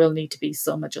part, there will need to be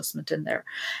some adjustment in there.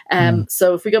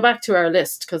 So if we go back to our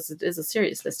list, because it is a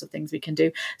serious list of things we can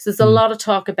do. So there's a lot of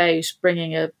talk about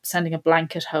sending a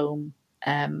blanket home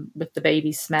with the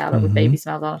baby smell or with baby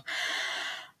smells on it.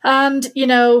 And,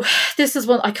 this is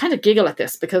one, I kind of giggle at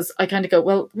this because I kind of go,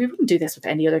 well, we wouldn't do this with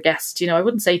any other guest. I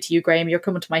wouldn't say to you, Graham, you're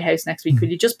coming to my house next week. Will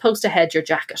you just post ahead your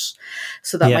jacket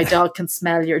so that my dog can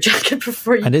smell your jacket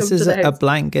before you come to the house? And this is a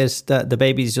blanket that the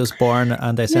baby's just born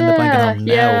and they send the blanket home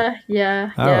now.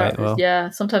 Yeah.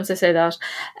 Sometimes they say that.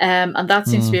 And that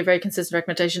seems to be a very consistent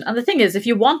recommendation. And the thing is, if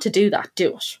you want to do that,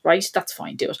 do it, right? That's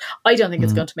fine, do it. I don't think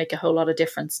it's going to make a whole lot of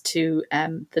difference to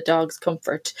the dog's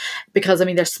comfort because,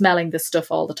 they're smelling this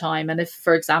stuff all the time. And if,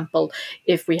 for example,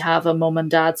 if we have a mum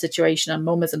and dad situation and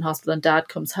mum is in hospital and dad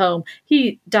comes home,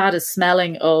 dad is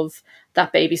smelling of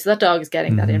that baby, so that dog is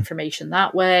getting that information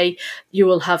that way. You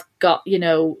will have got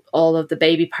all of the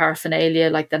baby paraphernalia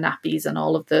like the nappies and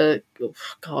all of the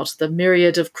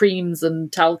myriad of creams and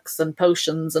talcs and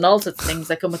potions and all sorts of things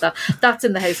that come with that. That's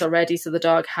in the house already, so the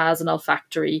dog has an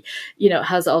olfactory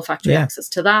access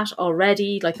to that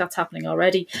already. Like that's happening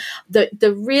already.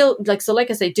 The real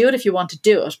like I say, do it if you want to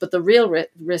do it, but the real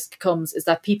risk comes is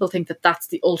that people think that that's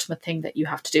the ultimate thing that you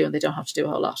have to do and they don't have to do a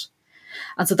whole lot.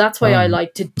 And so that's why I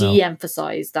like to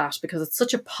de-emphasize that, because it's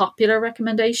such a popular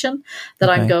recommendation that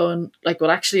I'm going like,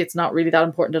 well, actually, it's not really that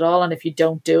important at all. And if you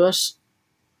don't do it,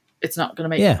 it's not going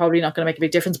to make probably not going to make a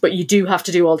big difference, but you do have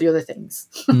to do all the other things.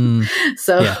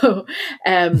 So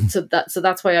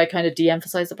that's why I kind of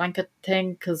de-emphasize the blanket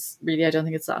thing, because really I don't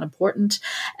think it's that important.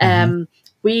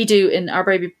 We do in our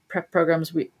baby prep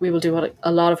programs, we will do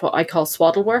a lot of what I call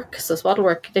swaddle work. So swaddle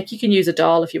work, like you can use a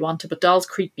doll if you want to, but dolls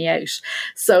creep me out.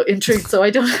 So in truth, so I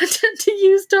don't tend to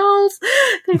use dolls.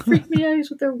 They freak me out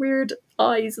with their weird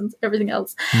eyes and everything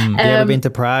else. Have you ever been to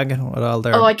Prague with all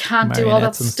their I can't do all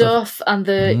that stuff. And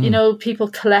the you know, people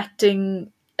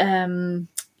collecting you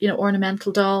know,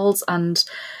 ornamental dolls and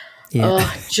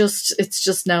it's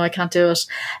just no, I can't do it.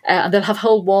 And they'll have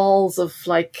whole walls of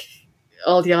like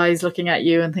all the eyes looking at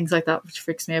you and things like that, which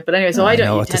freaks me out. But anyway, so I don't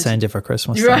know what to send you for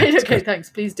Christmas. Right, okay,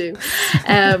 thanks, please do.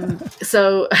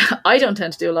 So I don't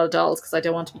tend to do a lot of dolls because I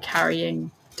don't want to be carrying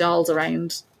dolls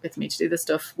around with me to do this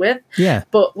stuff with. Yeah.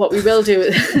 But what we will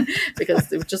do,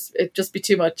 because it'd just be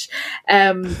too much.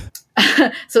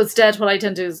 So instead, what I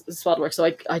tend to do is swaddle work.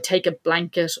 So I take a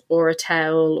blanket or a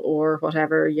towel or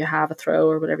whatever you have, a throw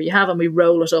or whatever you have, and we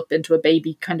roll it up into a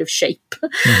baby kind of shape.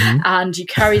 And you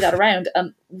carry that around.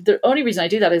 And the only reason I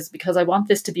do that is because I want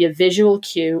this to be a visual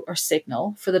cue or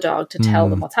signal for the dog to tell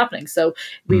them what's happening. So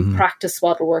we practice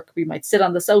swaddle work. We might sit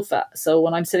on the sofa. So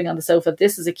when I'm sitting on the sofa,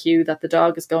 this is a cue that the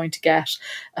dog is going to get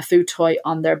a food toy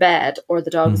on their bed, or the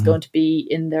dog is going to be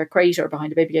in their crate or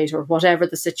behind a baby gate, or whatever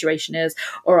the situation is.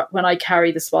 Or when I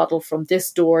carry the swaddle from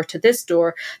this door to this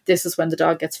door, this is when the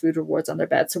dog gets food rewards on their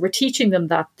bed. So we're teaching them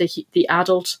that the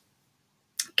adult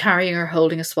carrying or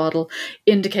holding a swaddle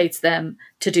indicates them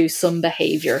to do some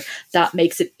behavior that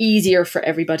makes it easier for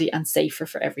everybody and safer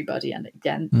for everybody. And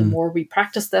again, the more we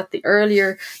practice that, the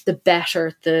earlier, the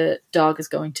better the dog is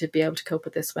going to be able to cope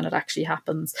with this when it actually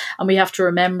happens. And we have to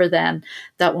remember then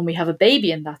that when we have a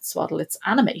baby in that swaddle, it's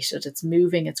animated, it's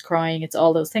moving, it's crying, it's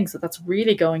all those things. So that's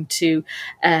really going to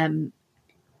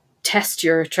test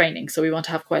your training. So we want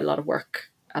to have quite a lot of work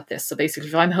at this. So basically,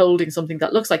 if I'm holding something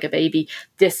that looks like a baby,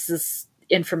 this is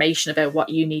information about what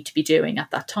you need to be doing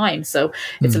at that time. So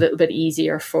it's a little bit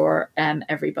easier for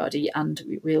everybody, and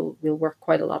we'll work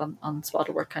quite a lot on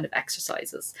swaddle work kind of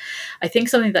exercises. I think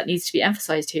something that needs to be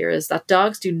emphasized here is that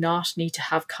dogs do not need to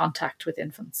have contact with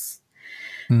infants.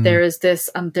 There is this,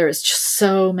 and there is just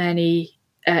so many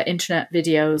internet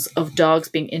videos of dogs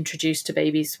being introduced to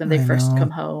babies when they first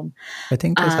come home. I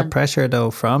think there's a pressure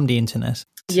though from the internet.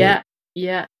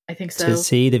 Yeah, I think so. To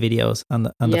see the videos and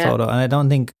the photo. And I don't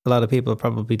think a lot of people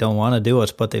probably don't want to do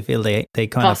it, but they feel they kind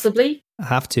possibly of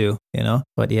have to, you know.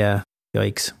 But yeah,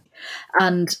 yikes.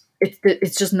 And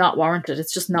it's just not warranted.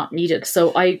 It's just not needed.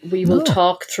 So we will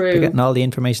talk through. They're getting all the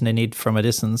information they need from a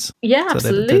distance. Yeah, so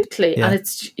absolutely. And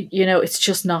it's, you know, it's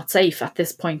just not safe at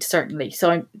this point, certainly.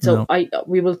 So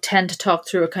we will tend to talk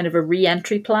through a kind of a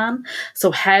re-entry plan.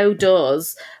 So how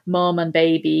does mom and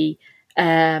baby,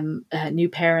 new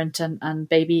parent and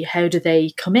baby, how do they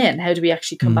come in? How do we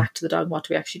actually come back to the dog? What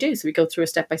do we actually do? So we go through a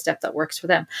step-by-step that works for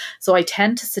them. So I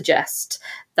tend to suggest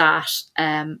that,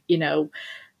 you know,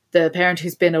 the parent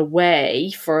who's been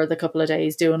away for the couple of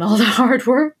days doing all the hard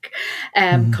work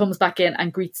comes back in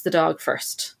and greets the dog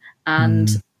first.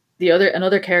 And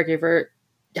another caregiver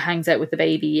hangs out with the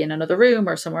baby in another room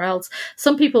or somewhere else.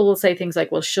 Some people will say things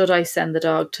like, well, should I send the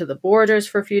dog to the borders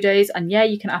for a few days? And yeah,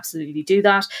 you can absolutely do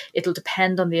that. It'll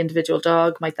depend on the individual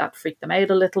dog. Might that freak them out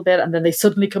a little bit? And then they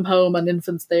suddenly come home and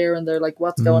infant's there and they're like,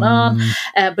 what's going on?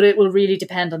 But it will really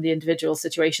depend on the individual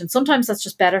situation. Sometimes that's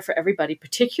just better for everybody,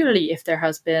 particularly if there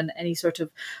has been any sort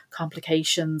of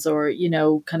complications or, you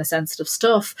know, kind of sensitive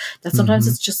stuff, that sometimes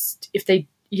it's just, if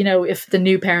the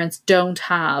new parents don't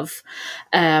have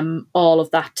all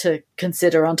of that to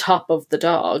consider on top of the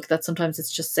dog, that sometimes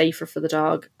it's just safer for the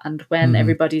dog. And when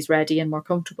everybody's ready and more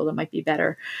comfortable, it might be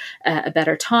a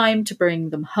better time to bring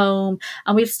them home.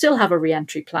 And we'll still have a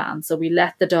re-entry plan. So we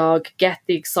let the dog get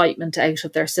the excitement out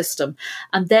of their system.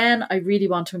 And then I really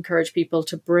want to encourage people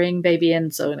to bring baby in,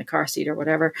 so in a car seat or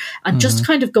whatever, and just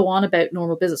kind of go on about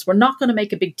normal business. We're not going to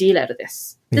make a big deal out of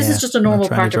this. This is just a normal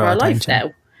part of our life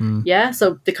now. Yeah,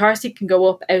 so the car seat can go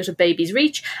up out of baby's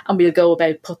reach, and we'll go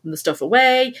about putting the stuff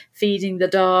away, feeding the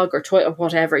dog or toy or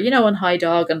whatever, you know, and hi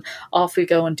dog, and off we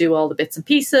go and do all the bits and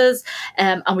pieces.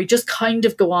 And we just kind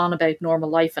of go on about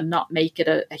normal life and not make it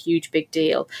a huge big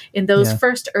deal. In those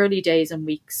first early days and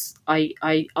weeks,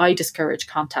 I discourage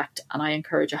contact, and I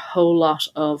encourage a whole lot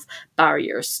of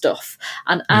barrier stuff.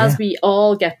 And as we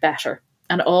all get better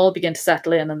and all begin to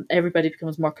settle in and everybody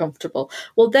becomes more comfortable,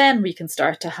 well, then we can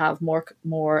start to have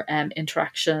more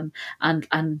interaction and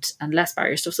less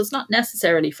barrier stuff. So it's not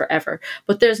necessarily forever,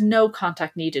 but there's no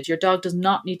contact needed. Your dog does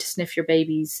not need to sniff your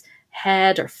baby's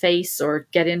head or face or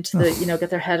get into the, get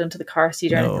their head into the car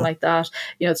seat or anything like that.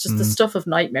 It's just the stuff of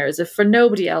nightmares. If for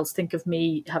nobody else, think of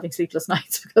me having sleepless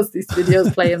nights because these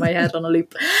videos play in my head on a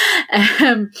loop.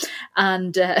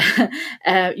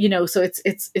 So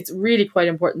it's really quite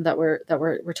important that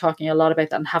we're talking a lot about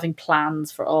that and having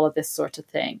plans for all of this sort of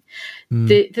thing.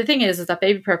 The thing is that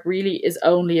baby prep really is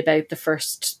only about the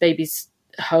first baby's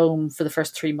home for the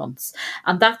first 3 months,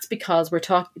 and that's because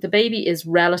the baby is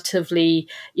relatively,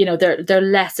 they're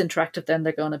less interactive than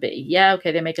they're going to be.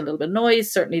 They make a little bit of noise,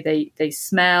 certainly they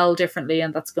smell differently,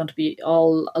 and that's going to be a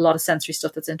lot of sensory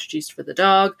stuff that's introduced for the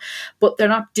dog, but they're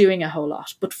not doing a whole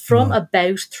lot. But from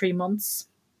about 3 months,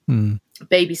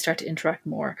 babies start to interact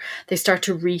more. They start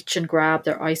to reach and grab.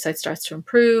 Their eyesight starts to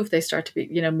improve. They start to be,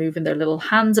 moving their little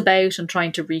hands about and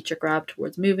trying to reach or grab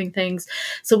towards moving things.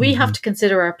 So we have to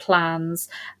consider our plans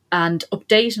and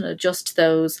update and adjust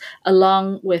those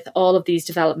along with all of these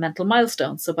developmental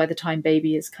milestones. So by the time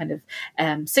baby is kind of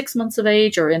 6 months of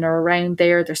age or in or around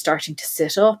there, they're starting to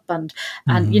sit up and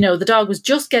the dog was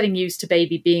just getting used to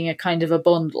baby being a kind of a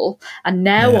bundle. And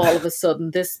now all of a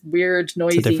sudden this weird,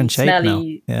 noisy,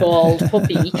 smelly, bald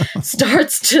puppy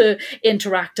starts to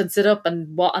interact and sit up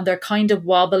and they're kind of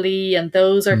wobbly, and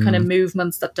those are kind of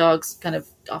movements that dogs kind of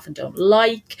often don't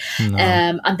like.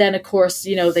 And then of course,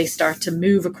 they start to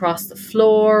move across the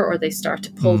floor, or they start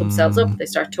to pull themselves up, they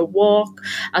start to walk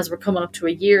as we're coming up to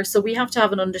a year. So we have to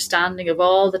have an understanding of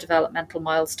all the developmental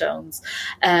milestones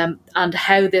and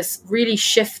how this really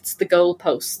shifts the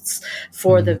goalposts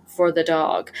for the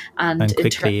dog and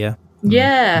quickly,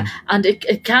 and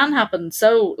it can happen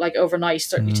so like overnight,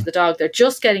 certainly to the dog. They're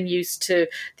just getting used to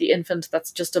the infant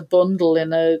that's just a bundle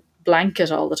in a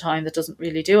blanket all the time that doesn't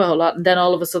really do a whole lot, and then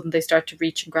all of a sudden they start to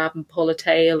reach and grab and pull a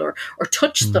tail or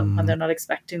touch them when they're not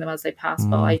expecting them as they pass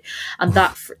by, and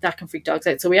that can freak dogs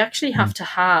out. So we actually have to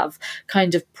have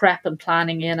kind of prep and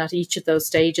planning in at each of those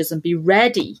stages and be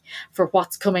ready for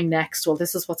what's coming next. Well,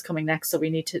 this is what's coming next, so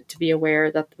we need to be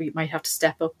aware that we might have to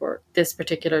step up or this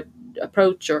particular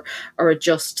approach or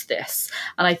adjust this.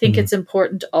 And I think it's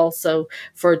important also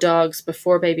for dogs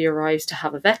before baby arrives to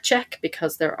have a vet check,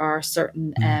 because there are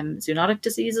certain zoonotic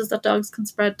diseases that dogs can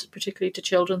spread, particularly to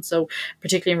children. So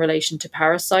particularly in relation to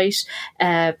parasite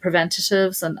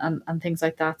preventatives and things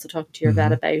like that. So talking to your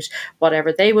vet about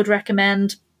whatever they would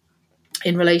recommend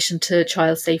in relation to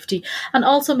child safety, and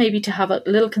also maybe to have a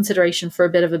little consideration for a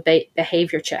bit of a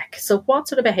behavior check. So what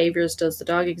sort of behaviors does the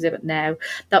dog exhibit now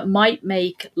that might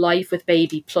make life with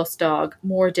baby plus dog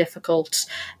more difficult,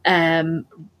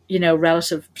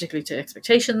 relative particularly to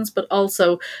expectations, but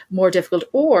also more difficult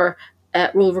or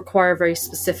will require very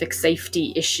specific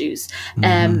safety issues.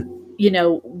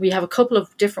 We have a couple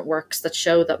of different works that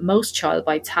show that most child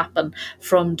bites happen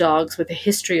from dogs with a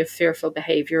history of fearful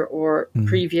behavior or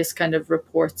previous kind of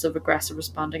reports of aggressive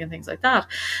responding and things like that.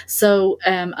 So,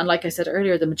 and like I said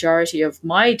earlier, the majority of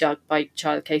my dog bite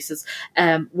child cases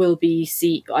will be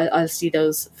I'll see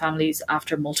those families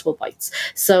after multiple bites.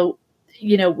 So,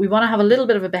 we want to have a little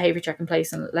bit of a behavior check in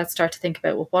place, and let's start to think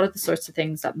about, well, what are the sorts of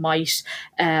things that might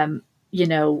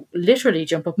literally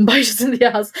jump up and bite us in the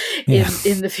ass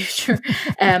in the future,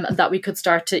 and that we could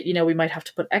start to, we might have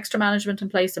to put extra management in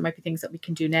place. There might be things that we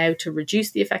can do now to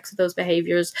reduce the effects of those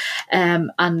behaviors.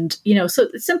 So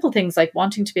simple things like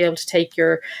wanting to be able to take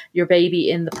your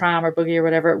baby in the pram or buggy or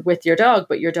whatever with your dog,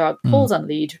 but your dog pulls on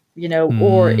lead,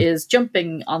 or is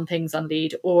jumping on things on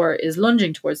lead, or is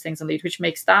lunging towards things on lead, which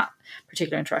makes that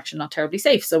particular interaction not terribly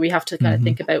safe. So we have to kind of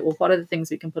think about, well, what are the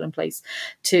things we can put in place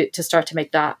to start to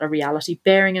make that a reality,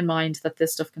 bearing in mind that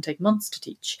this stuff can take months to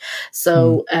teach.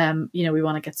 So, we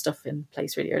want to get stuff in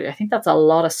place really early. I think that's a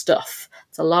lot of stuff.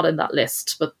 It's a lot in that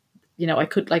list, but, I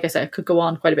could go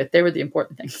on quite a bit. They were the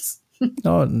important things.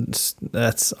 Oh,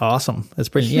 that's awesome. That's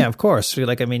brilliant. Yeah, of course. You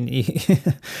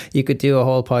could do a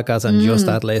whole podcast on just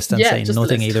that list and say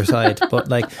nothing either side. But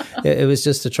it was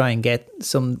just to try and get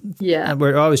some. Yeah.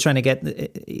 We're always trying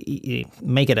to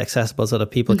make it accessible so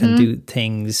that people can do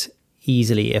things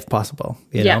easily if possible,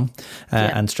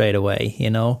 and straight away,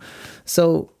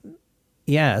 So,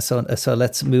 so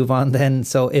let's move on then.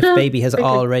 So if baby has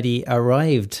already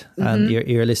arrived and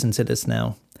you're listening to this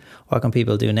now, what can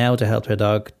people do now to help their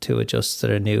dog to adjust to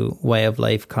their new way of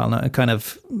life?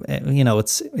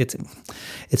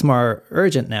 It's more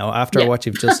urgent now after what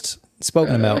you've just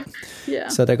spoken about.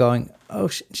 So they're going, oh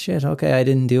shit, okay, I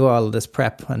didn't do all of this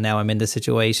prep and now I'm in this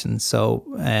situation. So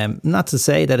not to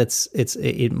say that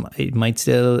it might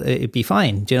still be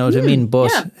fine, do you know what I mean?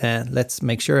 But let's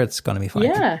make sure it's going to be fine.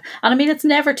 Yeah, and I mean, it's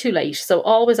never too late, so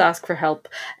always ask for help,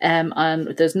 and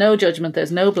there's no judgment,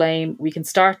 there's no blame. We can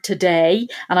start today,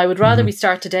 and I would rather we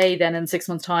start today than in 6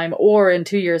 months time or in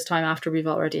 2 years time after we've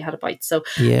already had a bite. So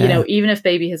you know, even if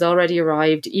baby has already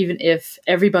arrived, even if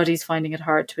everybody's finding it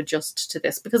hard to adjust to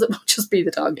this, because it won't just be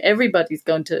the dog, everybody's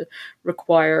going to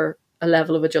require a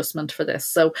level of adjustment for this.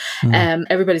 So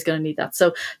everybody's going to need that.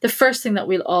 So the first thing that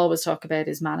we'll always talk about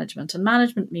is management. And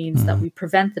management means that we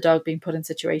prevent the dog being put in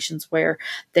situations where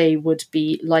they would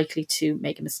be likely to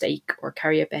make a mistake or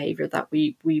carry out behaviour that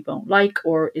we won't like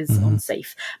or is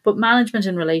unsafe. But management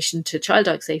in relation to child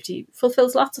dog safety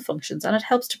fulfills lots of functions, and it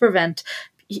helps to prevent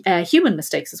human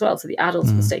mistakes as well. So the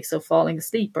adult's mistakes, so falling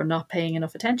asleep or not paying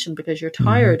enough attention because you're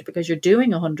tired, because you're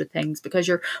doing 100 things, because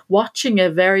you're watching a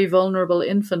very vulnerable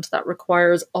infant that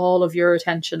requires all of your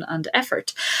attention and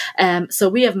effort. So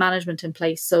we have management in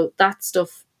place, so that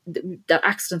stuff, that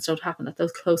accidents don't happen, that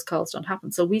those close calls don't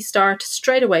happen. So we start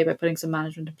straight away by putting some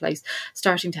management in place,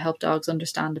 starting to help dogs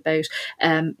understand about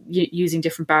using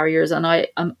different barriers. And I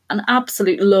am an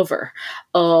absolute lover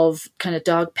of kind of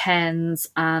dog pens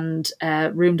and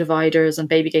room dividers and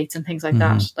baby gates and things like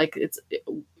that. Like it's,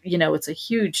 you know, it's a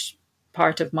huge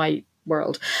part of my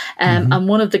world. And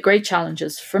one of the great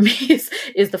challenges for me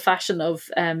is the fashion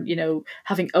of, you know,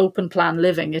 having open plan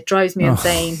living. It drives me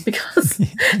insane because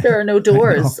there are no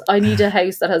doors. I need a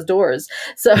house that has doors.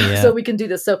 So we can do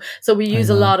this. So we use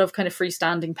a lot of kind of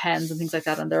freestanding pens and things like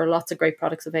that. And there are lots of great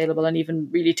products available, and even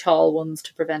really tall ones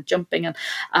to prevent jumping. And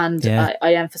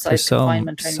I emphasize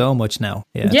confinement training. So much now.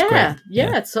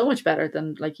 It's so much better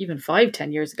than like even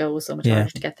 5-10 years ago. It was so much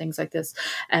harder to get things like this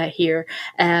here.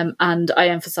 And I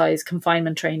emphasize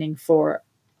confinement training for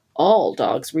all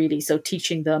dogs, really. So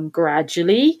teaching them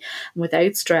gradually,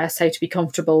 without stress, how to be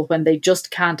comfortable when they just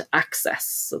can't access.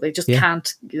 So they just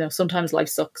can't, you know, sometimes life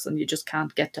sucks and you just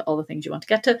can't get to all the things you want to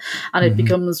get to. And it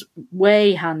becomes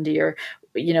way handier,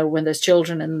 you know, when there's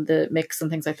children in the mix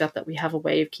and things like that, that we have a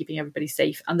way of keeping everybody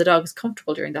safe and the dog is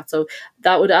comfortable during that. So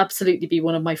that would absolutely be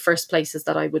one of my first places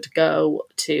that I would go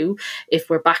to if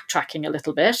we're backtracking a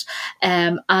little bit.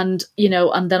 And, you know,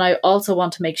 and then I also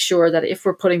want to make sure that if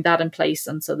we're putting that in place,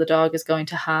 and so the dog is going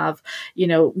to have, you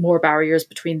know, more barriers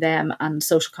between them and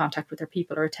social contact with their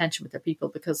people or attention with their people,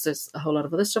 because there's a whole lot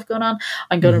of other stuff going on,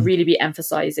 I'm going to really be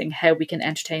emphasizing how we can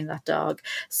entertain that dog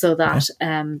so that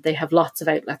they have lots of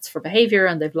outlets for behavior,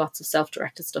 and they've lots of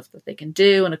self-directed stuff that they can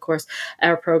do. And of course,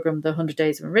 our program, the 100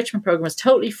 Days of Enrichment program, is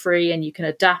totally free, and you can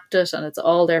adapt it, and it's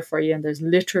all there for you. And there's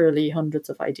literally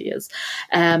hundreds of ideas,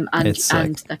 and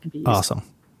that can be used. Awesome.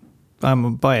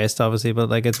 I'm biased, obviously, but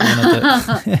like it's one of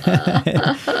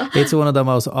the it's one of the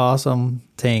most awesome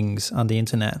things on the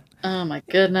internet. Oh my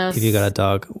goodness! If you got a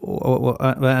dog,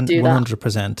 and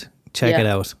 100% check it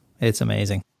out. It's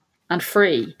amazing. And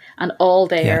free and all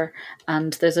there.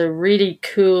 And there's a really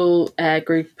cool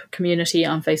group community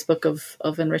on Facebook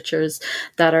of enrichers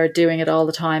that are doing it all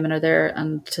the time and are there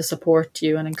and to support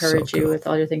you and encourage you with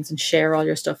all your things and share all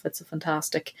your stuff. It's a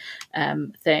fantastic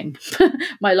thing.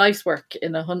 My life's work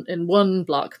in one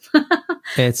blog.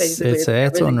 It's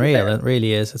unreal. It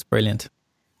really is. It's brilliant.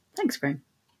 Thanks, Graham.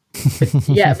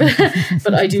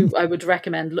 But I would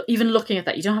recommend even looking at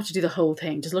that. You don't have to do the whole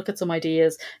thing. Just look at some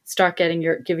ideas, start giving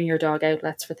your dog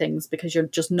outlets for things, because you're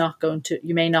just not going to,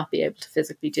 you may not be able to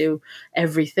physically do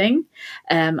everything.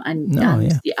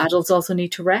 The adults also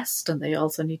need to rest, and they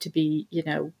also need to be, you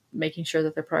know, making sure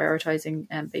that they're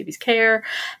prioritizing baby's care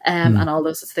and all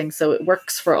those sorts of things. So it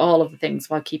works for all of the things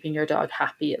while keeping your dog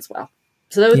happy as well.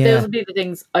 So those would be the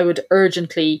things I would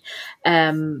urgently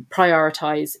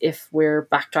prioritize if we're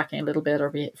backtracking a little bit,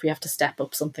 or if we have to step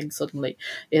up something suddenly,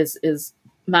 is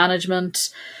management,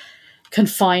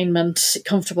 confinement,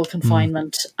 comfortable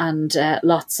confinement, and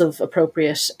lots of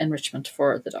appropriate enrichment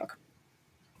for the dog.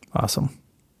 Awesome.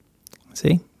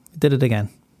 See, we did it again.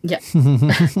 Yeah.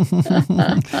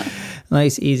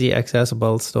 Nice, easy,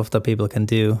 accessible stuff that people can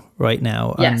do right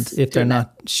now. Yes, and if they're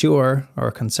not sure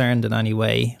or concerned in any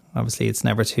way, obviously it's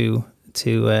never too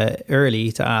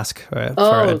early to ask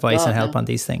for advice and help on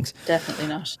these things. Definitely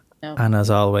not. No. And as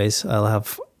always, I'll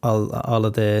have all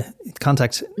of the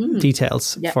contact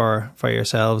details for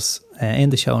yourselves in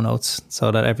the show notes, so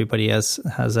that everybody has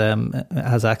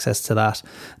access to that.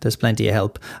 There's plenty of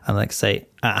help, and like I say,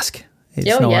 ask.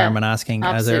 It's no harm in asking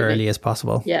as early as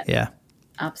possible. Yeah.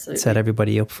 Absolutely. Set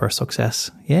everybody up for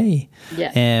success. Yay.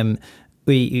 Yeah.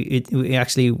 we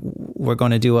actually were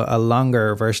going to do a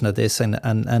longer version of this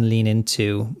and lean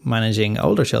into managing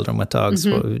older children with dogs,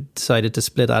 but we decided to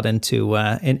split that into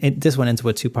this one into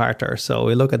a two-parter. So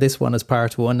we look at this one as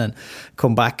part one and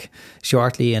come back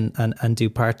shortly and do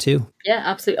part two. Yeah,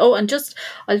 absolutely. Oh, and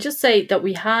I'll just say that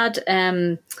we had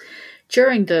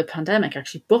during the pandemic,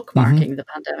 actually bookmarking the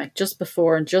pandemic, just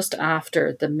before and just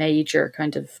after the major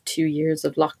kind of 2 years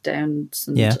of lockdowns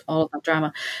and all of that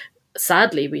drama.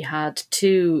 Sadly, we had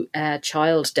 2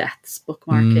 child deaths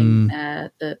bookmarking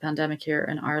the pandemic here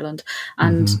in Ireland.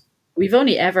 And we've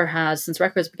only ever had, since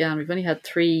records began, we've only had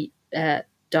 3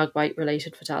 dog bite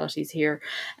related fatalities here.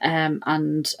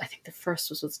 And I think the first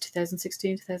was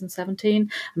 2016,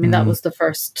 2017. I mean, that was the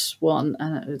first one,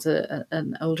 and it was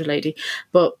an older lady.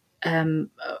 But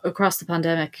across the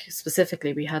pandemic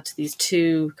specifically, we had these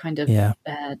 2 kind of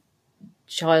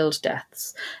child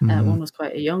deaths. One was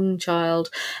quite a young child,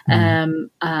 relating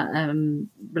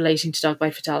to dog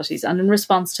bite fatalities. And in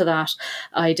response to that,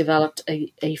 I developed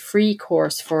a free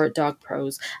course for Dog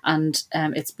Pros, and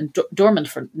it's been dormant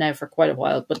for quite a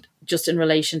while. But just in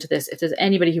relation to this, if there's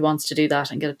anybody who wants to do that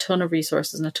and get a ton of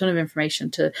resources and a ton of information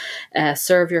to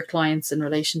serve your clients in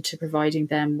relation to providing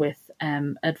them with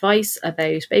advice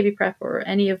about baby prep or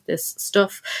any of this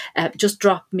stuff, just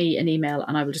drop me an email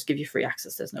and I will just give you free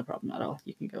access. There's no problem at all.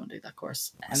 You can go and do that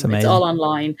course. It's all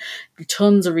online,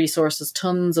 tons of resources,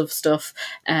 tons of stuff,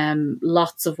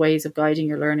 lots of ways of guiding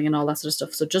your learning and all that sort of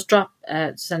stuff. So just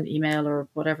send an email or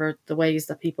whatever the ways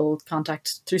that people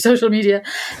contact through social media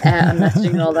and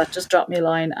messaging and all that. Just drop me a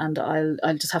line and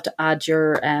I'll just have to add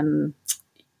your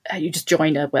you just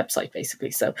join a website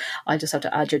basically, so I just have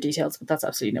to add your details, but that's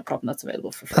absolutely no problem. That's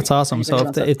available for free. That's awesome.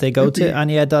 So if they go to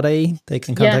ania.ie, they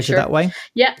can contact you that way.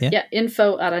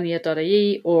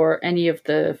 info@ania.ie, or any of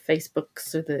the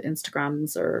Facebooks or the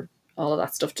Instagrams or all of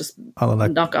that stuff. Just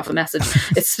knock off a message.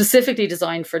 It's specifically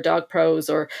designed for dog pros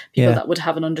or people that would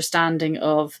have an understanding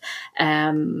of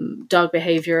dog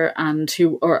behavior and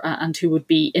who would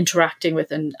be interacting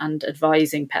with and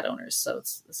advising pet owners. So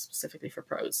it's specifically for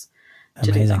pros.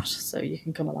 Amazing. To do that, so you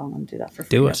can come along and do that for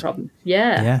free. No problem.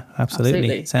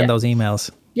 Absolutely. Send those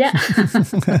emails. Check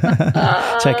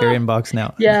your inbox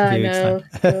now.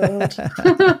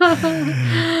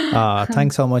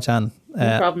 Thanks so much, Anne.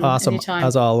 No problem. Awesome. Anytime.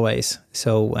 As always.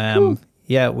 So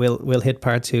we'll hit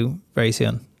part 2 very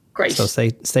soon. Great. So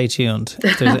stay tuned.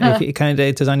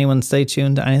 Does anyone stay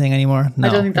tuned to anything anymore? No,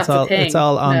 I don't think that's a thing. It's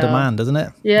all on demand, isn't it?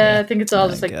 I think it's all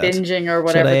just like binging or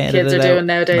whatever the kids are doing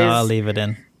nowadays. No, I'll leave it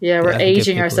in. Yeah, we're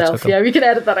aging ourselves. Yeah, we can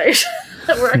edit that out.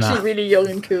 We're actually really young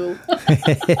and cool.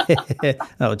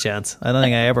 No chance. I don't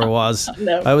think I ever was.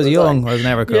 No, I was young. I was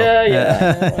never cool.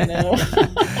 Yeah, I know.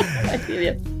 I feel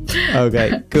you.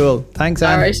 Okay, cool. Thanks,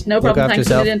 Anne. All right, no problem. Look after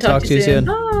Thanks yourself. Talk to you soon.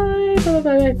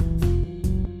 Bye.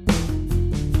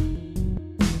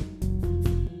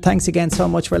 Thanks again so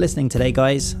much for listening today,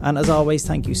 guys. And as always,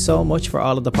 thank you so much for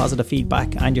all of the positive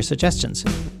feedback and your suggestions.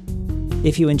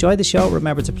 If you enjoy the show,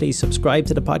 remember to please subscribe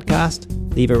to the podcast,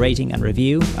 leave a rating and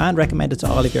review, and recommend it to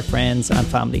all of your friends and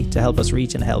family to help us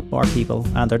reach and help more people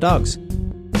and their dogs.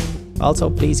 Also,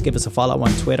 please give us a follow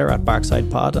on Twitter at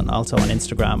BarksidePod and also on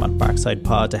Instagram at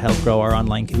BarksidePod to help grow our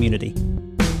online community.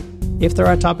 If there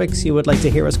are topics you would like to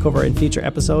hear us cover in future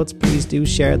episodes, please do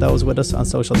share those with us on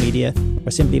social media or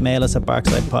simply mail us at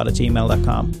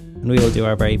barksidepod@gmail.com and we will do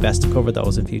our very best to cover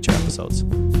those in future episodes.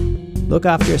 Look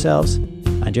after yourselves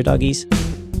and your doggies.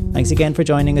 Thanks again for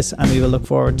joining us, and we will look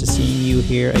forward to seeing you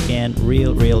here again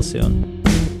real soon.